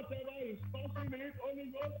 Whatever is causing it, Holy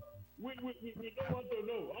Ghost, we don't want to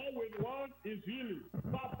know. All we want is healing.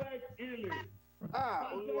 Perfect healing.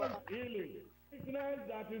 Perfect healing. Sickness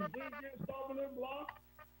that is bringing stumbling blocks.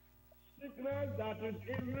 Sickness that is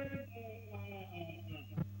hindering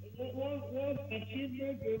one's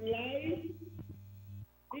achievement in life.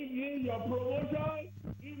 Hindering your promotion.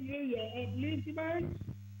 Hindering your upliftment.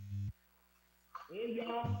 Oh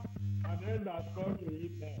yeah. And then that's come to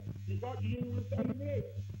it now. Because you will celebrate.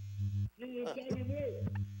 You will celebrate.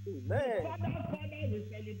 Amen. Father will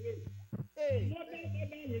celebrate. Hey. Mother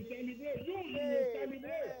will celebrate. You will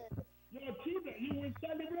celebrate. Your children, you will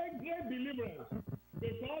celebrate great deliverance.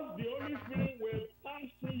 Because the Holy Spirit will pass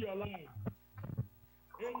through your life.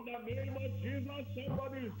 In the name of Jesus,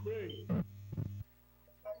 somebody is praying.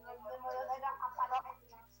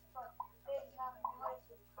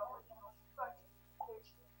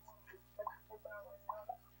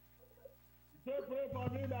 Pray for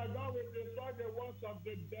me that God will destroy the works of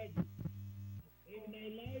the devil in my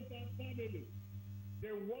life and family.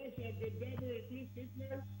 The works of the devil include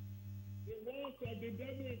sickness. The works of the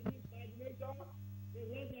devil include stagnation. The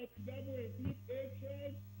works of the devil include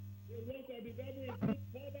hatred. The works of the devil include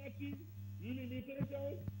poverty,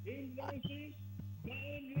 limitation, hindrances,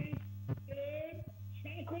 boundaries, pain,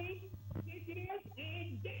 shackles, sickness,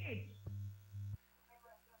 and death.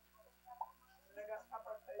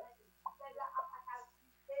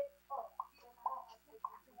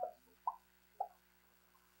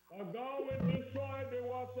 And God will destroy the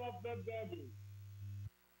works of the devil.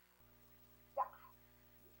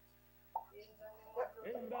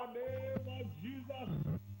 In the name of Jesus.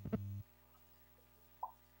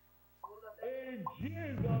 In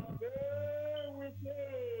Jesus' name we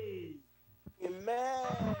pray.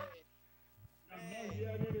 Amen. I'm not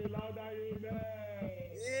hearing a louder amen.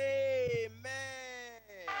 Amen.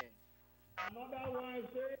 Another one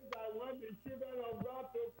says that when the children of God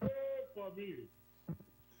to pray for me,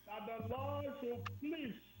 that the Lord should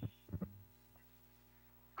please,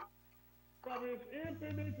 from his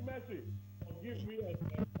infinite mercy, forgive me of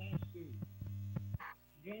my past sins.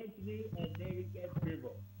 Grant me unmerited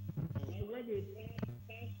favor. And when the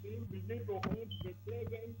past sins begin to haunt the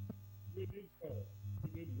present, we need God.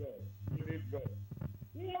 We need God. We need God.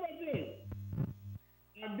 We have a dream.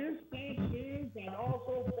 And this past sins can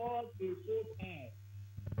also fall a soul time.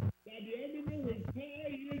 That the enemy will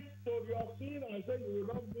tie it to your sin and say you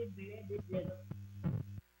will not go beyond this level.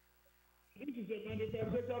 This is a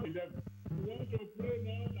manifestation of the devil. We want to pray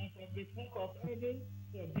now that from the court of heaven,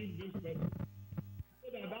 forgive this person. So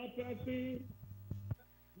that person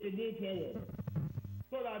will move forward.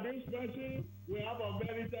 So that this person will have a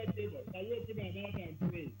merited favor. Can we open our mouth and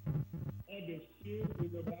pray? All the sins in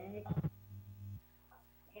the past,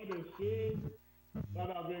 all the sins that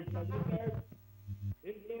have been committed,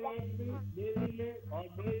 ignorantly, knowingly,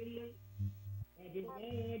 unknowingly, and is now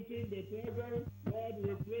wanting the present, God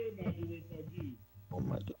will pray that you will forgive.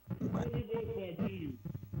 Holy Ghost forgive.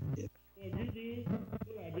 Forgive him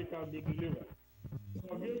so that they can be delivered.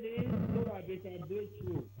 Forgive him so that they can break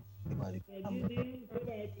through. Forgive him so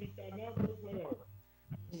that he cannot move forward.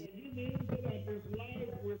 Forgive him so that his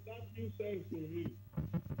life will not be sense to him.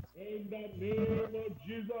 In the name of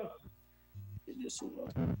Jesus.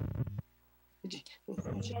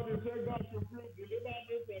 Somebody say, God should please deliver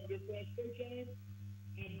me from the frustration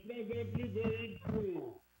I'm presently going through.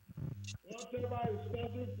 Whatever is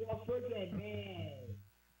causing frustration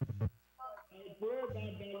now, I pray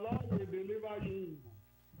that the Lord will deliver you.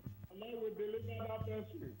 The Lord will deliver that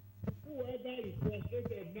person. Whoever is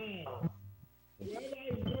frustrated now, whoever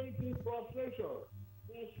is going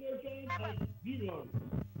frustration of demons.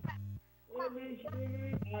 Holy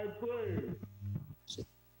Spirit, I pray that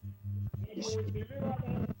you will deliver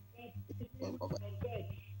that person from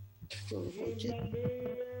such. In the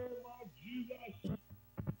name of Jesus.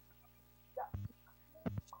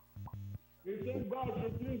 The same God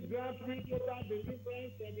should please grant me total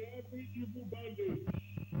deliverance from every evil bondage.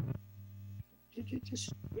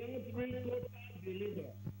 Grant me total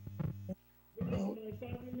deliverance. Grant my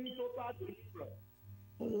family total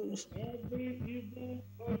deliverance. Every evil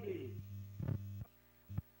bondage.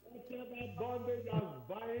 Whatever bondage has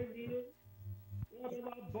bind you,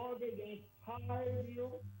 whatever bondage has tied you,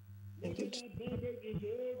 whatever bondage is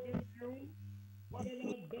holding you,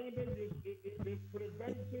 whatever bondage is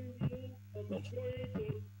preventing you from going to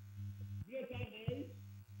greater heights,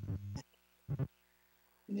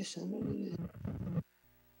 destroy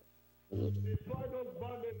those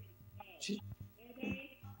bondages now.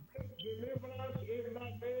 Deliverance in the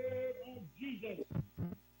name of Jesus.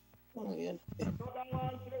 Another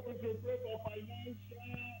one, we should pray for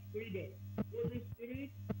financial freedom. Holy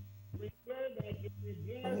Spirit, we pray that you will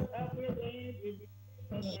bless everyone in the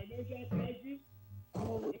financial crisis.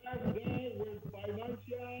 Bless them with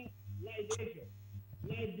financial liberation.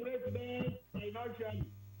 Liberate them financially.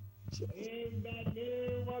 In the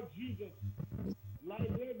name of Jesus.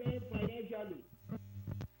 Liberate them financially.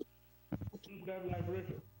 Give them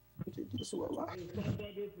liberation. Is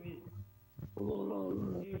somebody free? Is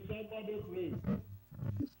somebody free?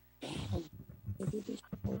 Somebody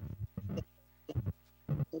said,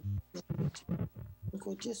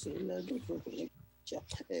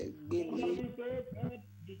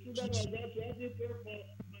 the children of God to help me pray for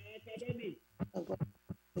my academics. I want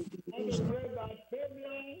to pray that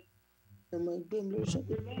failure will not be their portion.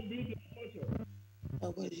 In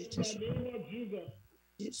the name of Jesus,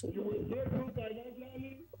 you will break through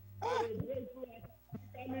financially, you will break through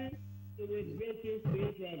academically, you will break through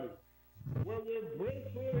spiritually. When we break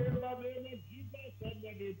through in the name of Jesus,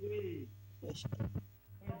 somebody pray. My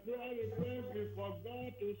prayer request is for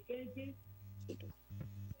God to strengthen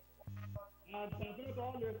and perfect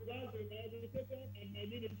all His plans in my education and my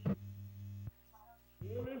ministry. The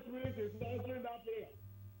Holy Spirit is answering that prayer.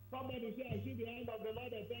 Somebody say, I see the hand of the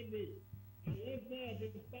Lord upon me. I want more of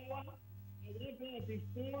His power. I want more of His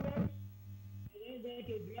fullness. I want God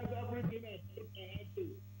to bless everything I put my hand to.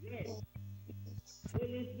 Yes.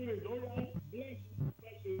 Holy Spirit, oh yeah, bless this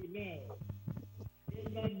person now. In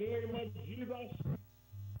the name of Jesus.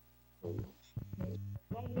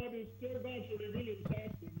 Somebody say God should reveal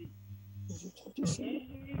Himself to me.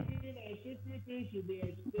 Everything and secret things should be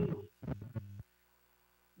exposed.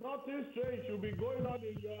 Nothing strange should be going on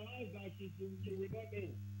in your house that you will not know.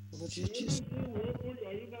 Everything will open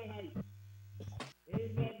your inner eyes. In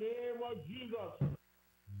the name of Jesus.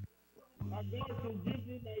 And God should give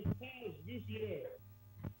me my spouse this year.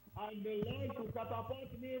 And the Lord should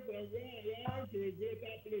catapult me from where I am to a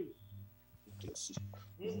greater place.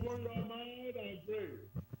 Open your mind and pray.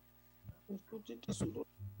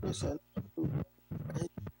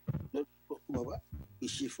 Baba,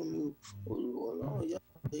 ìṣe fún mi o, Ọlọ́run yá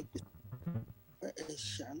ẹ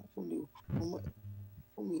ṣàánú fún mi o, ọmọ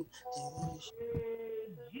fún mi o.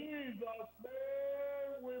 In Jesus'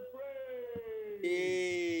 name we pray.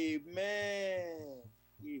 Amen.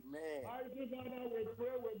 Amen. Mighty Father, we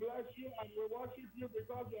pray, we bless you, and we worship you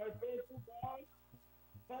because you are a faithful God.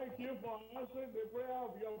 Thank you for answering the prayer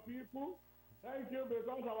of your people. Thank you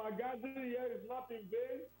because our gathering here is not in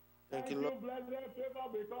vain. Thank you, blessed favor,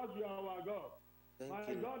 because you are our God.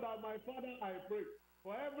 My God and my Father, I pray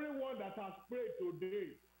for everyone that has prayed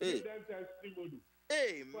today, give them testimony.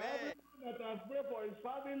 Amen. For everyone that has prayed for his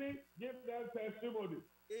family, give them testimony.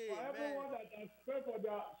 For everyone that has prayed for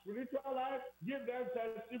their spiritual life, give them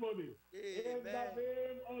testimony. In the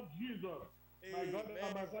name of Jesus. My God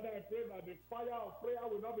and my Father, I pray that the fire of prayer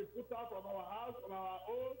will not be put out from our house, from our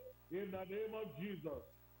home, in the name of Jesus.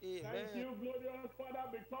 Amen. Thank you, glorious Father,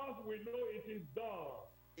 because we know it is done.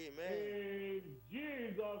 Amen. In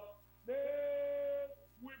Jesus' name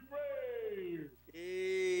we pray.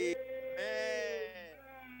 Amen.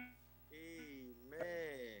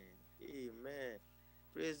 Amen. Amen.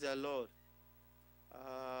 Praise the Lord.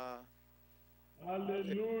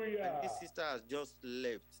 Hallelujah. This sister has just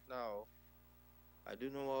left now. I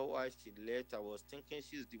don't know why she left. I was thinking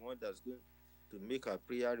she's the one that's going to make a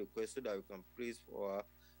prayer request so that we can praise for her.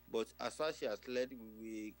 But as far as she has led,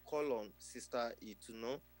 we call on Sister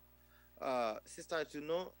Ituno. Sister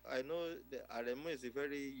Ituno, I know the Aremo is a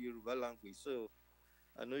very Yoruba language, so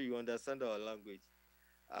I know you understand our language.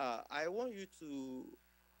 I want you to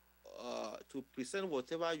present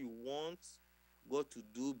whatever you want God to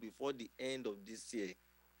do before the end of this year.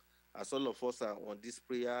 As all of us are on this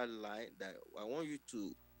prayer line, that I want you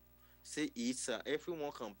to say it.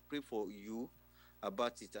 Everyone can pray for you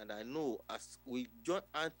about it. And I know as we join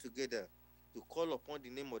hands together to call upon the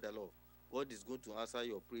name of the Lord, God is going to answer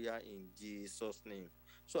your prayer in Jesus' name.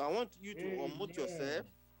 So I want you to unmute yourself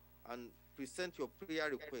and present your prayer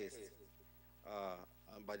request.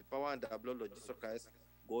 And by the power and the blood of Jesus Christ,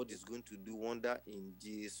 God is going to do wonder in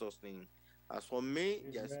Jesus' name. As for me,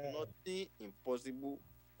 there's nothing impossible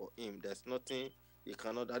for him. There's nothing he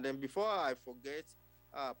cannot. And then before I forget,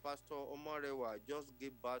 Pastor Omarewa just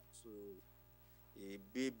gave birth to a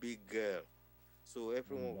baby girl. So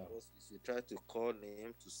everyone of us, we should try to call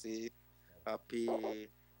him to say happy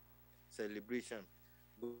celebration.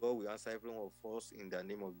 God will answer everyone of us in the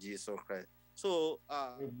name of Jesus Christ. So,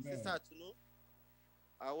 Sister Atunu,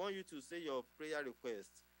 I want you to say your prayer request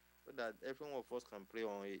so that everyone of us can pray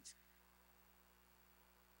on it.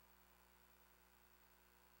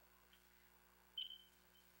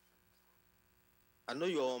 I know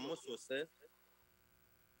you're almost yourself.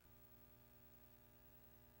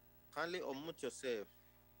 Kindly unmute yourself.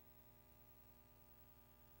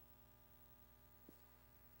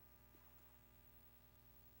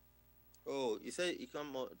 Oh, you said you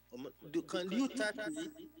can. Can you type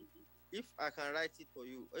it? If I can write it for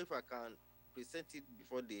you, or if I can present it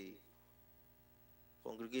before the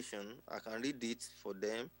congregation, I can read it for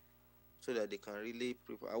them so that they can really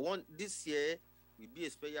prepare. I want this year will be a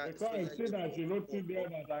special. Because I see that she wrote it there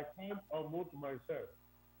that I can't unmute myself.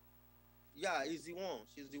 Yeah, it's the one.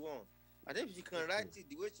 She's the one. And if she can write it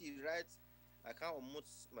the way she writes, I can't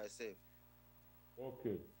unmute myself.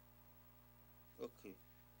 Okay. Okay.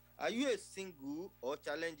 Are you a single or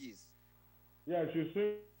challenges? Yeah, she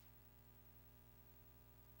said.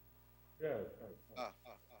 Yes.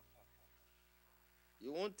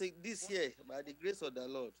 You won't take this year by the grace of the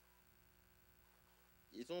Lord.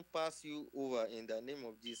 It won't pass you over in the name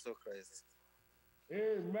of Jesus Christ.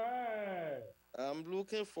 Amen. I'm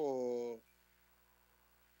looking for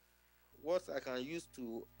what I can use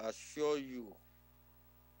to assure you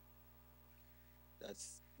that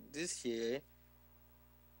this year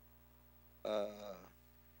will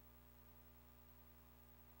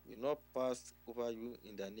not pass over you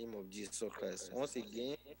in the name of Jesus Christ. Once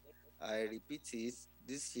again, I repeat it,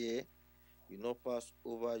 this year will not pass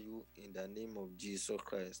over you in the name of Jesus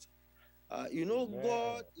Christ. You know,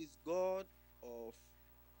 God is God of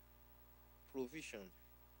provision.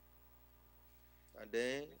 And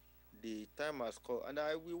then the time has come. And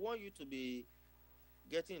we want you to be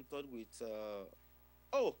getting in touch with,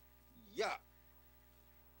 oh, yeah.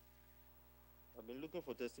 I've been looking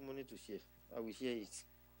for testimony to share. I will share it.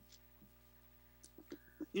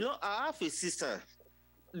 You know, I have a sister.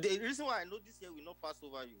 The reason why I know this year will not pass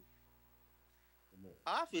over you.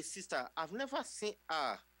 I have a sister. I've never seen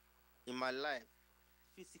her in my life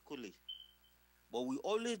physically, but we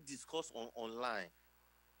always discuss online.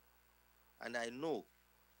 And I know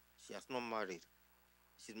she has not married.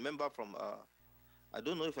 She's a member from, I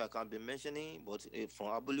don't know if I can be mentioning, but from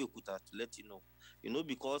Abuli Okuta, to let you know. You know,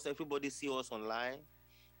 because everybody see us online,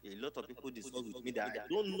 a lot of people discuss with me that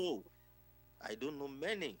I don't know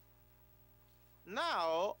many.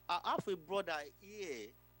 Now, I have a brother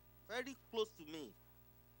here, very close to me.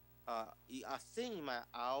 He is staying in my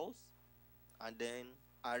house, and then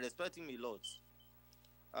I respect him a lot.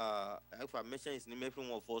 If I mention his name, every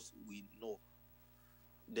one of us we know.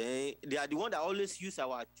 They are the one that always use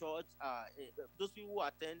our church. Those people who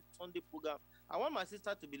attend Sunday program. I want my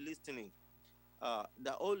sister to be listening.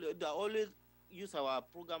 They always use our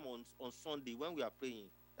program on Sunday when we are praying.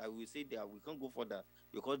 That we say that we can't go further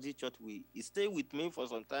because this church he stay with me for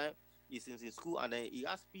some time. He's in school and then he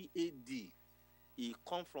has PAD. He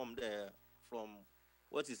come from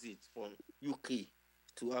what is it, from UK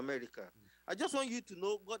to America. I just want you to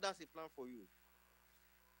know God has a plan for you.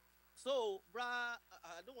 So, brah,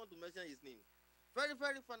 I don't want to mention his name. Very,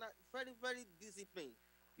 very fun, very, very disciplined.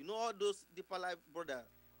 You know all those deeper life brother.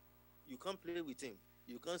 You can't play with him.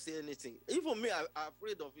 You can't say anything. Even me, I'm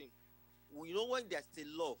afraid of him. You know, when there's a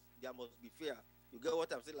love, there must be fear. You get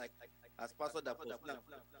what I'm saying? Like as Pastor that was now.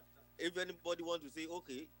 If anybody wants to say,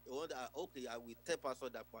 okay, I will tell Pastor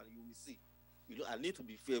that one, you will see. You know, I need to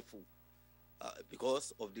be fearful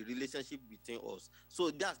because of the relationship between us.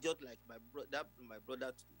 So that's just like my brother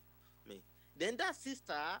to me. Then that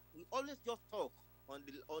sister, we always just talk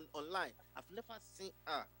online. I've never seen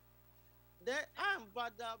her. Then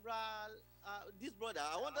this brother,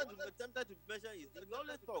 I wanted to attempt to mention his name. We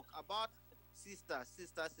always talk about sister.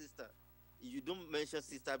 You don't mention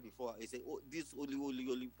sister before. You say, oh, this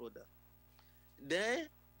holy brother. Then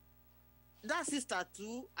that sister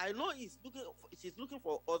too, I know she's looking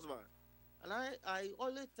for a husband. And I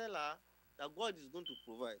always tell her that God is going to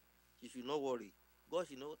provide. She should not worry. God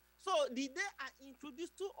should know. So the day I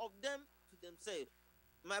introduced two of them to themselves,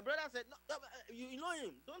 my brother said, no, you know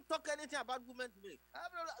him. Don't talk anything about women to me.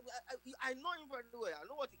 I know him very well. I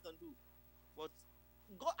know what he can do. But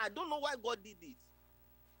God, I don't know why God did it.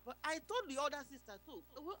 But I told the other sister too.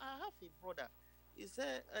 Well, I have a brother. He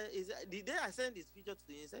said, the day I sent his picture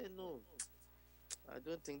to him, he said, no, I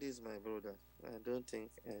don't think this is my brother. I don't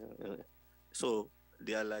think. So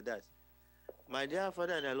they are like that. My dear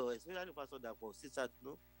father and Lord, especially Pastor Dapo, sister,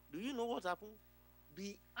 no, do you know what happened?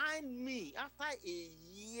 Behind me, after a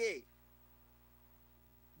year,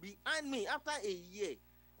 they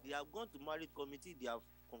have gone to marriage committee. They have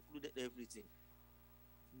concluded everything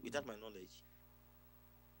without my knowledge.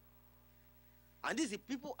 And these are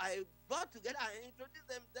people I brought together and introduced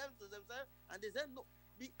them to themselves, and they said, no,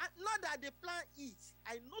 not that they plan it.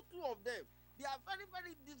 I know two of them. They are very,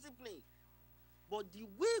 very disciplined. But the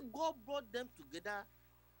way God brought them together,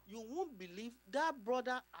 you won't believe that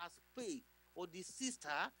brother has paid for the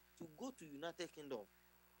sister to go to United Kingdom.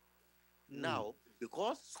 Now,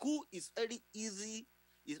 because school is very easy,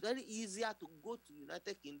 it's very easier to go to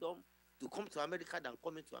United Kingdom to come to America than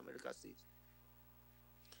coming to America States.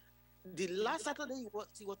 The last Saturday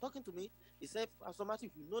he was talking to me, he said, Pastor Matthew,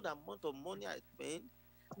 if you know the amount of money I spent,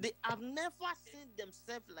 they have never seen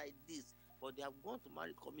themselves like this, but they have gone to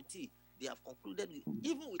marriage committee. They have concluded,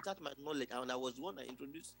 even without my knowledge, and I was the one that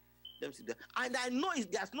introduced them to them. And I know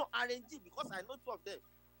there's no RNG because I know two of them.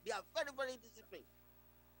 They are very, very disciplined.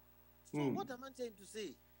 So what am I trying to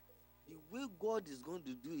say? The way God is going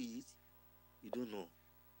to do it, you don't know.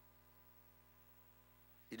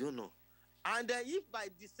 You don't know. And if by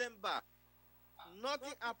December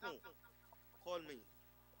nothing happens, call me.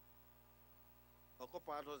 Or call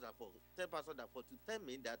Pastor Dapo, tell Pastor Dapo to tell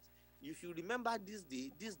me that you should remember this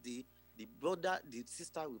day, the brother, the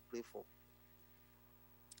sister will pray for.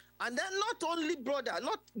 And then not only brother,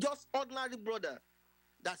 not just ordinary brother.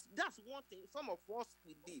 That's one thing some of us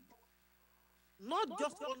we did. Not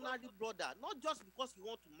just ordinary brother, not just because you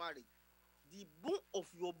want to marry. The bone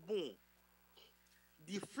of your bone,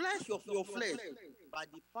 the flesh of your flesh, by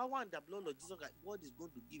the power and the blood of Jesus Christ, God is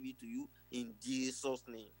going to give it to you in Jesus'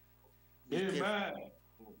 name. Amen.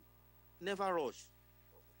 Never rush.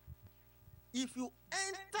 If you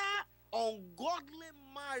enter ungodly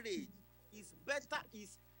marriage, is better,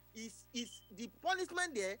 is the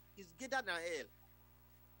punishment there is greater than hell.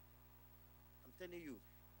 I'm telling you.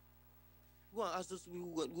 Go and ask those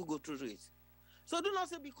people who go through it. So do not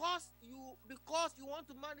say because you want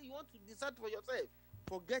to marry, you want to decide for yourself.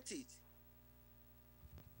 Forget it.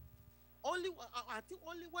 I think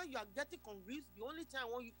only when you are getting convinced, the only time I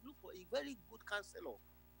want you to look for a very good counselor.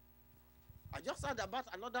 I just heard about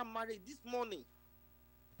another marriage this morning.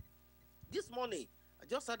 I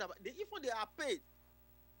just heard about if they are paid,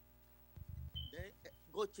 then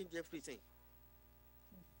God change everything.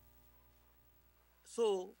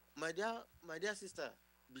 So, my dear sister,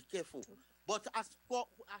 be careful. But as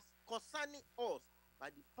concerning us, by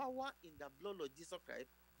the power in the blood of Jesus Christ,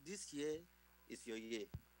 this year is your year.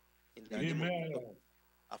 In the name of Jesus.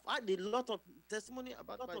 I've had a lot of testimony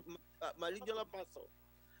about my regional pastor.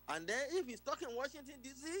 And then if he's talking Washington,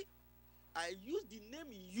 D.C., I use the name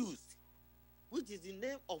he used, which is the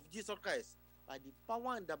name of Jesus Christ. By the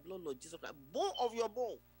power and the blood of Jesus Christ, bone of your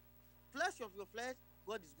bone, flesh of your flesh,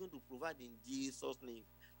 God is going to provide in Jesus' name.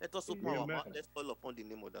 Let us open our mouth. Let's call upon the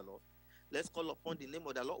name of the Lord. Let's call upon the name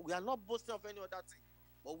of the Lord. We are not boasting of any other thing,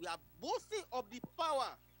 but we are boasting of the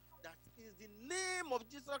power that is the name of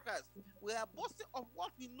Jesus Christ. We are boasting of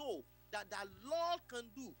what we know that the Lord can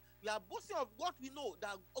do. We are boasting of what we know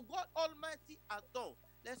that God Almighty has done.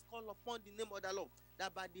 Let's call upon the name of the Lord.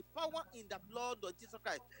 That by the power in the blood of Jesus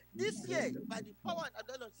Christ, this year, by the power in the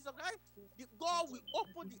blood of Jesus Christ, God will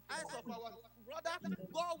open the eyes of our brother,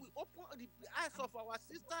 God will open the eyes of our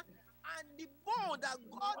sister, and the bone that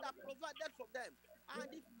God has provided for them, and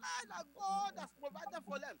the flesh that God has provided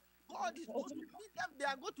for them, God is going to meet them. They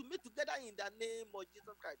are going to meet together in the name of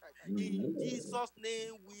Jesus Christ. In Jesus'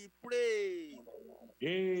 name we pray.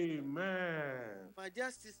 Amen. My dear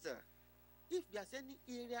sister, if there's any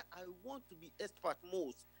area I want to be expert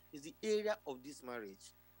most, is the area of this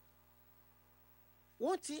marriage.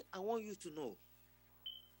 One thing I want you to know,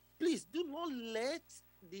 please do not let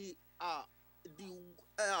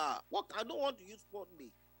what I don't want to use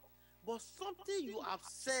wordly, but something you have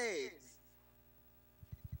said.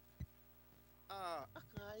 How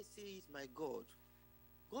can I say it, my God?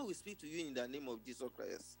 God will speak to you in the name of Jesus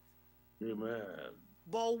Christ. Amen.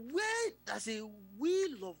 But where there's a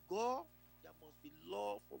will of God, must be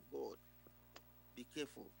love of God. Be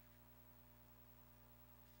careful.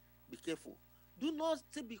 Be careful. Do not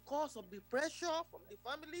say because of the pressure from the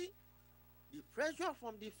family, the pressure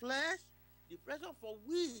from the flesh, the pressure from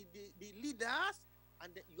we, the leaders,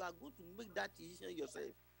 and then you are going to make that decision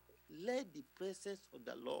yourself. Let the presence of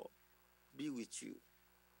the Lord be with you.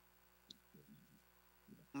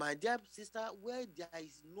 My dear sister, where there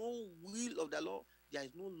is no will of the Lord, there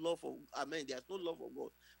is no love of, there's no love of God.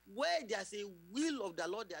 Where there's a will of the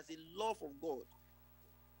Lord, there's a love of God.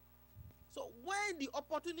 So when the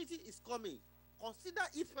opportunity is coming, consider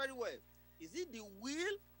it very well. Is it the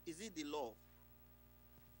will? Is it the love?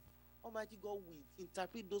 Almighty God will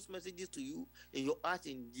interpret those messages to you in your heart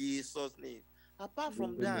in Jesus' name. Apart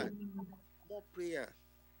from that, more prayer.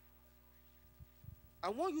 I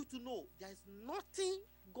want you to know there is nothing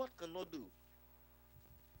God cannot do.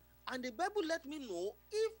 And the Bible let me know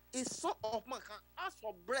if a son of man can ask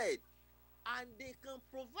for bread and they can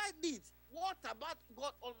provide it, what about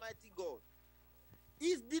God Almighty God?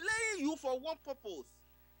 He's delaying you for one purpose.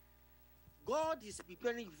 God is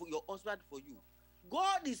preparing for your husband for you.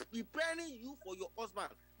 God is preparing you for your husband.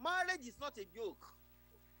 Marriage is not a joke.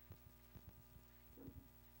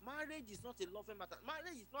 Marriage is not a loving matter.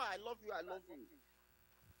 Marriage is not I love you, I love you.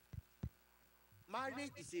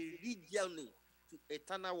 Marriage is a real journey to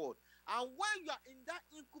eternal world. And when you are in that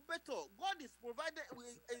incubator, God is provided,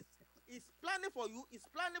 is planning for you, is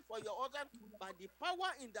planning for your husband by the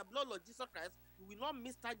power in the blood of Jesus Christ. You will not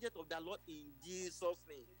miss target of the Lord in Jesus'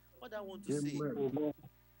 name. What I want to say,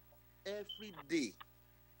 every day,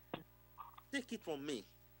 take it from me,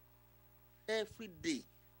 every day,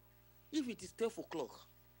 if it is 12 o'clock,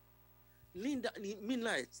 lean down,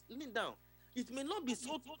 midnight, lean down. It may not be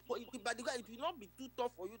so, but it will not be too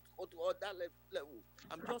tough for you to go to that level.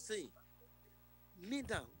 I'm just saying, lean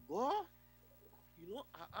down. God, you know,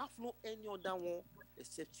 I have no any other one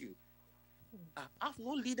except you. I have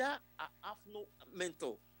no leader. I have no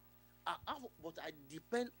mentor. But I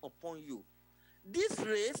depend upon you. This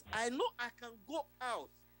race, I know I can go out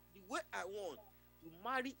the way I want to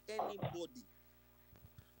marry anybody.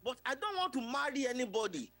 But I don't want to marry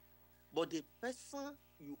anybody. But the person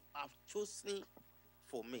you have chosen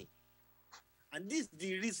for me. And this is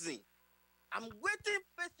the reason. I'm waiting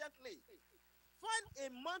patiently. Find a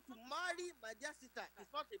man to marry, my dear sister.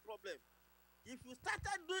 It's not a problem. If you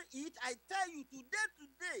started doing it, I tell you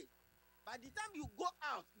today, by the time you go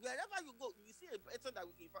out, wherever you go, you will see a person that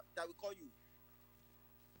will call you.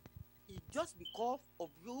 It's just because of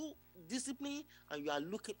you discipline and you are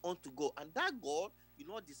looking on to God. And that God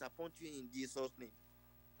will not disappoint you in Jesus' name.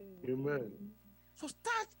 Amen. So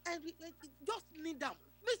start just kneel down.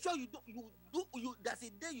 Make sure you do. There's a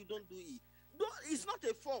day you don't do it. It's not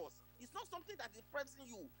a force. It's not something that is pressing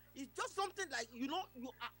you. It's just something like you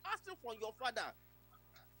are asking for your father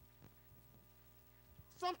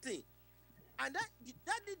something, and that the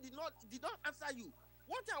daddy did not answer you.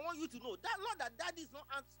 One thing I want you to know, that Lord, that daddy is not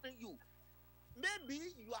answering you.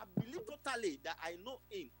 Maybe you have believed totally that I know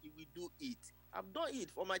him. He will do it. I've done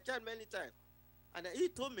it for my child many times. And he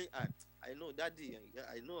told me, I know, Daddy,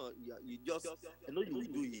 I know I know you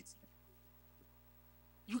will do it.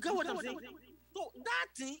 You get what I'm saying? So that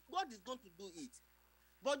thing, God is going to do it.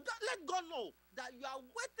 But don't let God know that you are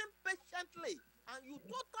waiting patiently and you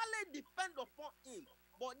totally depend upon him.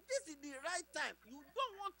 But this is the right time. You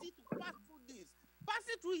don't want it to pass through this.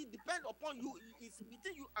 Passing through it depends upon you. It's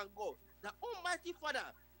between you and God. The Almighty Father,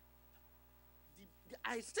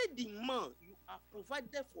 I said the man you have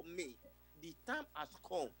provided for me. The time has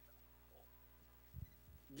come.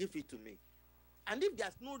 Give it to me. And if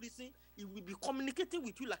there's no reason, he will be communicating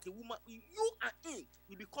with you like a woman. You and him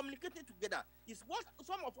will be communicating together. It's what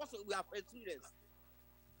some of us we have experienced.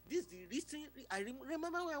 This is the reason. I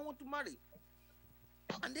remember when I want to marry.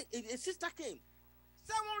 And then a sister came.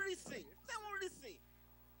 Seven reason.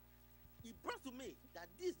 He brought to me that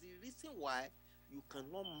this is the reason why you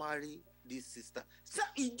cannot marry this sister. So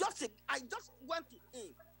I just went to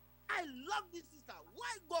him. I love this sister.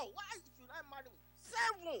 Why God? Why should I marry her?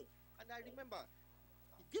 7. And I remember,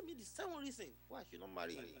 he gave me the 7 reasons why I should not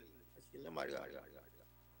marry her. I should not marry her.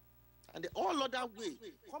 And the all other way,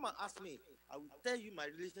 come and ask me. I will tell you my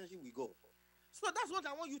relationship with God. So that's what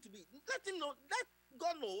I want you to be. Let him know, let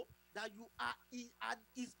God know that you are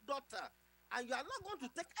his daughter. And you are not going to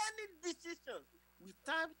take any decision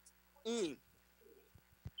without him.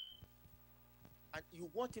 And you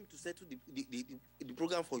want him to settle the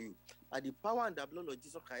program for you. By the power and the blood of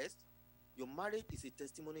Jesus Christ, your marriage is a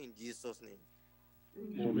testimony in Jesus' name.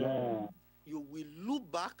 Amen. You will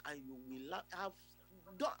look back and you will have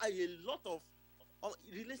done a lot of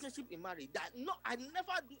relationship in marriage. I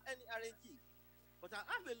never do any arranging. But I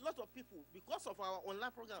have a lot of people because of our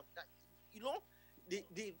online program that they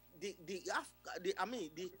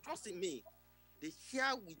trust in me. They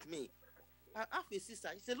share with me. I have a sister.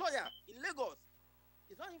 She's a lawyer in Lagos.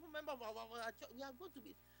 She's not even a member of our church. We are going to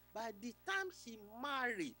be. By the time she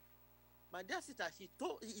married, my dear sister, she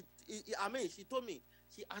told me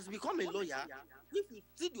she has become a lawyer. If you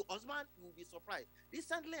see the husband, you will be surprised.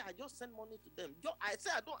 Recently, I just sent money to them. I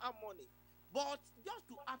say I don't have money, but just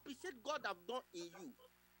to appreciate God have done in you,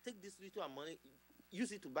 take this little money,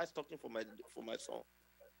 use it to buy stocking for my son.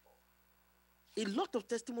 A lot of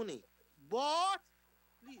testimony, but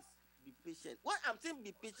please be patient. Why I'm saying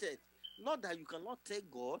be patient, not that you cannot take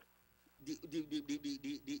God.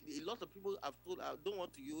 A lot of people have told I don't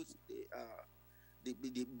want to use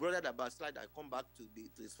the brother that backslide that come back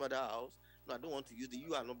to his father's house. No, I don't want to use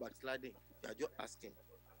you are not backsliding. You are just asking.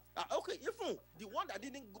 Okay, even the one that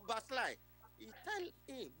didn't backslide, he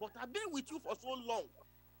tell him, but I've been with you for so long.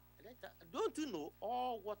 Don't you know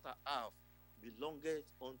all what I have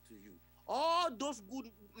belongeth unto you? All those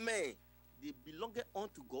good men, they belongeth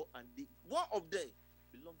unto God, and one of them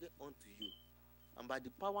belongeth unto you. And by the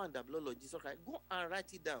power and the blood of Jesus Christ, go and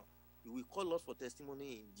write it down. You will call us for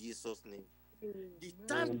testimony in Jesus' name. The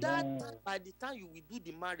time by the time you will do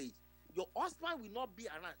the marriage, your husband will not be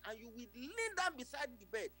around, and you will lay down beside the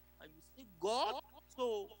bed, and you say, God,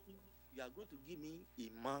 so you are going to give me a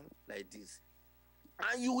man like this.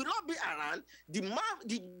 And you will not be around. The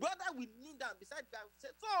brother will kneel down beside God and say,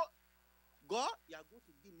 so God, you are going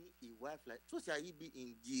to give me a wife like, so shall he be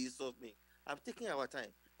in Jesus' name. I'm taking our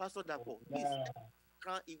time. Pastor Dapo, please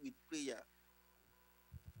crown it with prayer,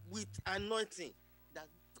 with anointing, that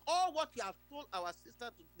all what you have told our sister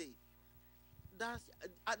today, that's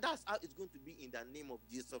how it's going to be in the name of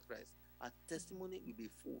Jesus Christ. Our testimony will be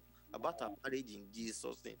full about our marriage in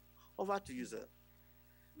Jesus' name. Over to you, sir.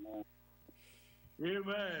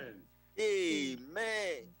 Amen.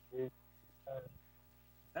 Amen.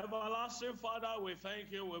 Everlasting Father, we thank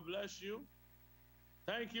you, we bless you.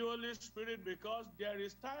 Thank you, Holy Spirit, because there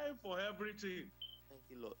is time for everything. Thank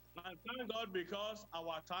you, Lord. And thank God because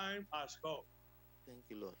our time has come. Thank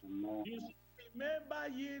you, Lord. You say, remember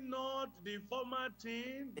ye not the former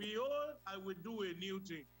thing, behold, I will do a new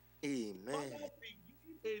thing. Amen. Father,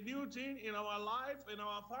 begin a new thing in our life, in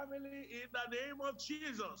our family, in the name of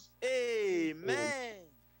Jesus. Amen.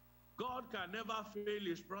 God can never fail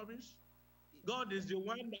his promise. God is the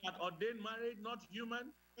one that ordained marriage, not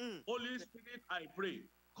human. Holy Spirit, I pray,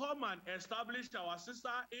 come and establish our sister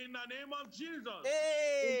in the name of Jesus.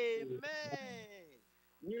 Amen.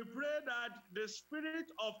 We pray that the spirit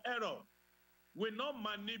of error will not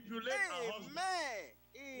manipulate our husband.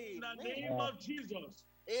 In the name of Jesus.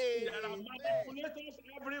 There are manipulators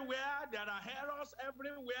everywhere. There are errors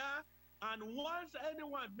everywhere. And once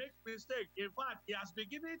anyone makes mistake, in fact, he has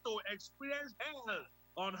beginning to experience hell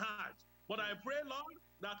on earth. But I pray, Lord,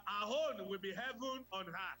 that our home will be heaven on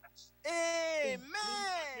earth. Amen. In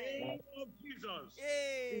the name of Jesus.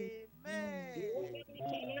 Amen.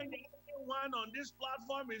 Everyone on this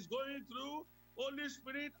platform is going through. Holy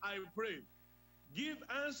Spirit, I pray. Give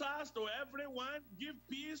answers to everyone. Give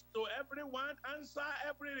peace to everyone. Answer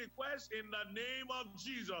every request in the name of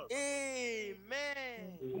Jesus.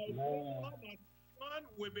 Amen. No one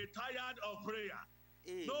will be tired of prayer.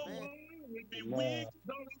 Amen. No one will be weak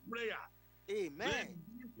during prayer. Amen.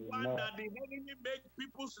 One that the enemy make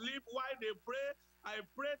people sleep while they pray. I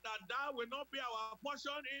pray that will not be our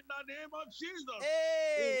portion in the name of Jesus.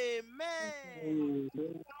 Amen.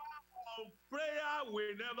 Prayer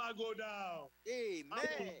will never go down. Amen.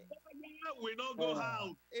 Prayer will not go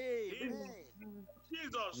out. Amen.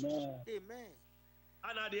 Jesus. Amen.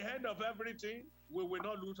 And at the end of everything, we will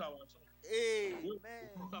not lose our soul. Amen.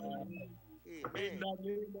 In the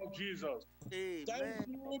name of Jesus. Amen. Thank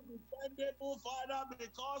you, dependable Father,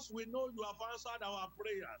 because we know you have answered our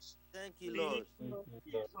prayers. Thank you, Lord. In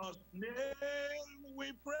Jesus' name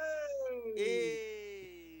we pray.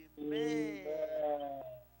 Amen. Amen.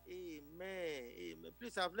 Amen.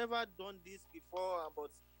 Please, I've never done this before,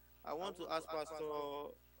 but I want to ask Pastor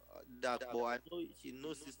Dapo. I know she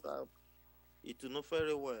knows Sister it will know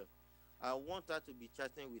very well. I want her to be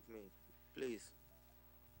chatting with me, please.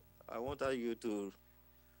 I want her you to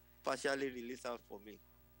partially release her for me.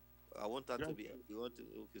 I want her to be. You want to?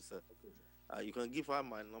 Okay, sir. You can give her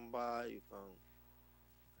my number. You can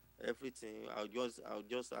everything. I'll just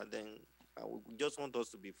and then I will just want us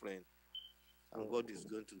to be friends. And God is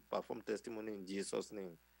going to perform testimony in Jesus'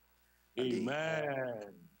 name.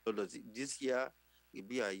 Amen. So this year will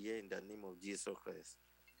be a year in the name of Jesus Christ.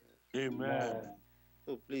 Amen.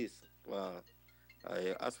 So please,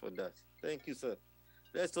 I ask for that. Thank you, sir.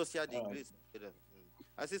 Let's just share the grace together.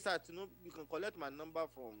 And sister, you can collect my number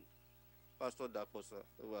from Pastor Dakosa.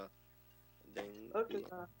 Then Okay, yeah.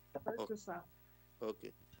 sir. Thank you, sir.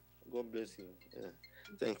 Okay. God bless you. Yeah.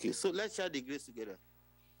 Thank you. So let's share the grace together.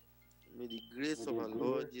 May the grace of our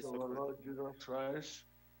Lord Jesus Christ,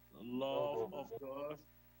 the love of God,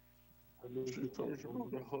 and the sweet fellowship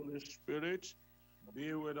of the Holy Spirit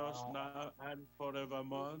be with us now and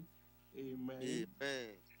forevermore. Amen. Amen.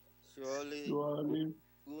 Surely, Surely, goodness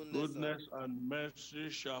goodness and mercy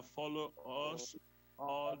shall follow us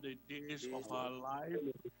all the days of our life.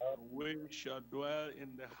 We shall dwell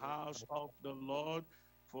in the house of the Lord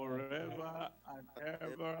forever and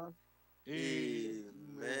ever. Amen.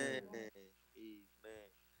 Amen. Amen.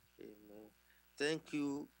 Amen. Thank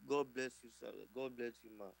you. God bless you, sir. God bless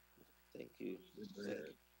you, ma. Thank you. Thank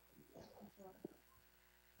you.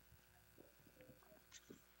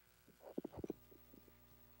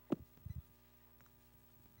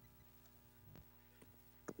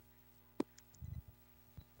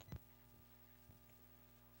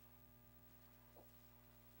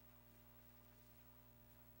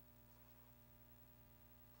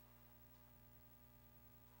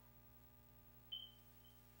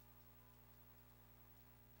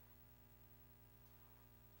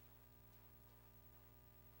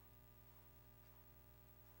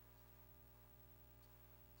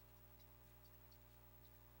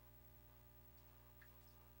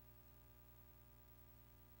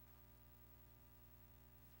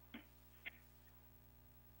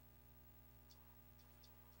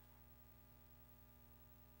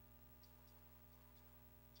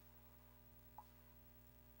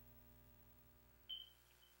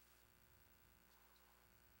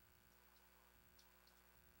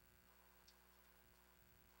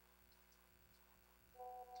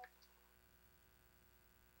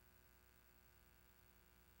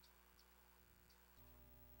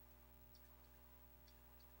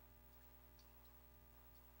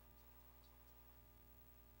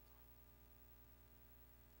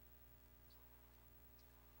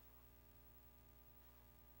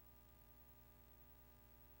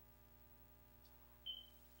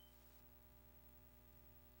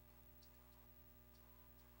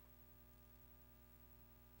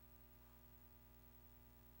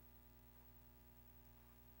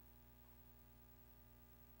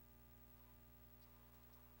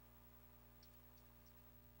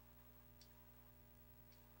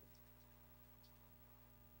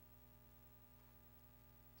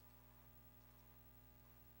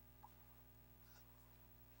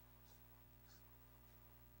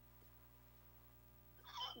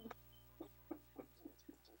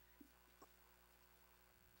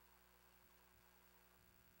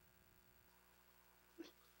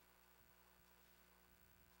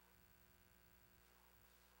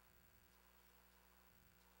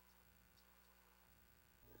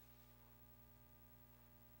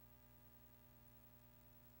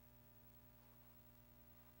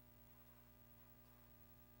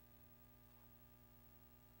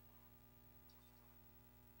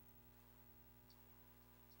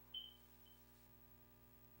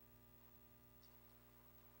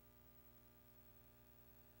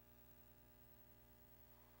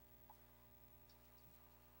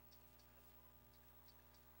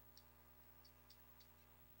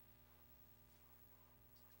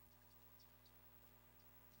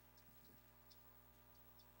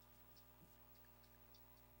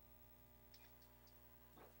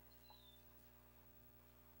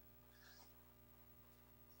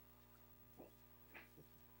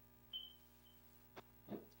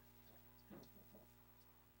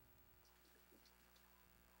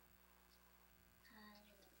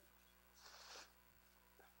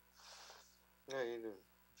 How you doing?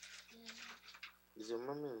 Is your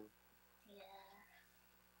mommy?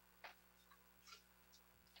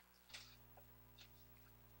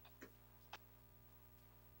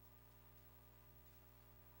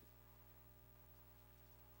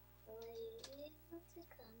 Were you able to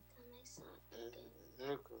come to my soccer game?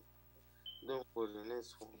 Okay. Don't worry,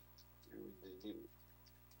 next one. You will deliver.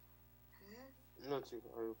 Huh? Nothing.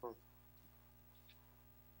 I will come.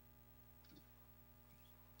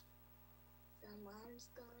 So mom's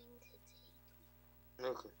going to take me.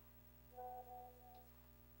 Okay.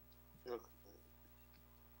 Okay.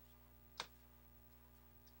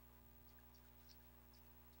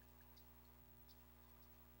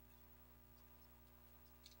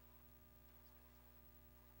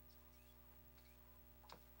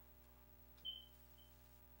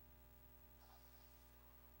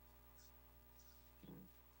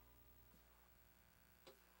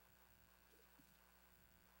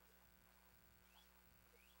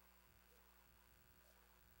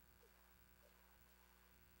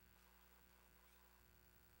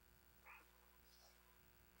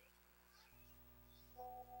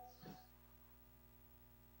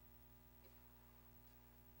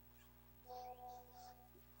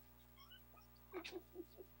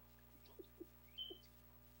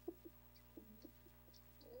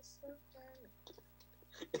 It's so funny.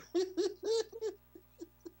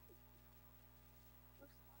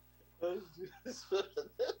 It's so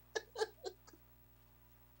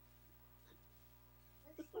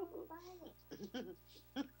funny.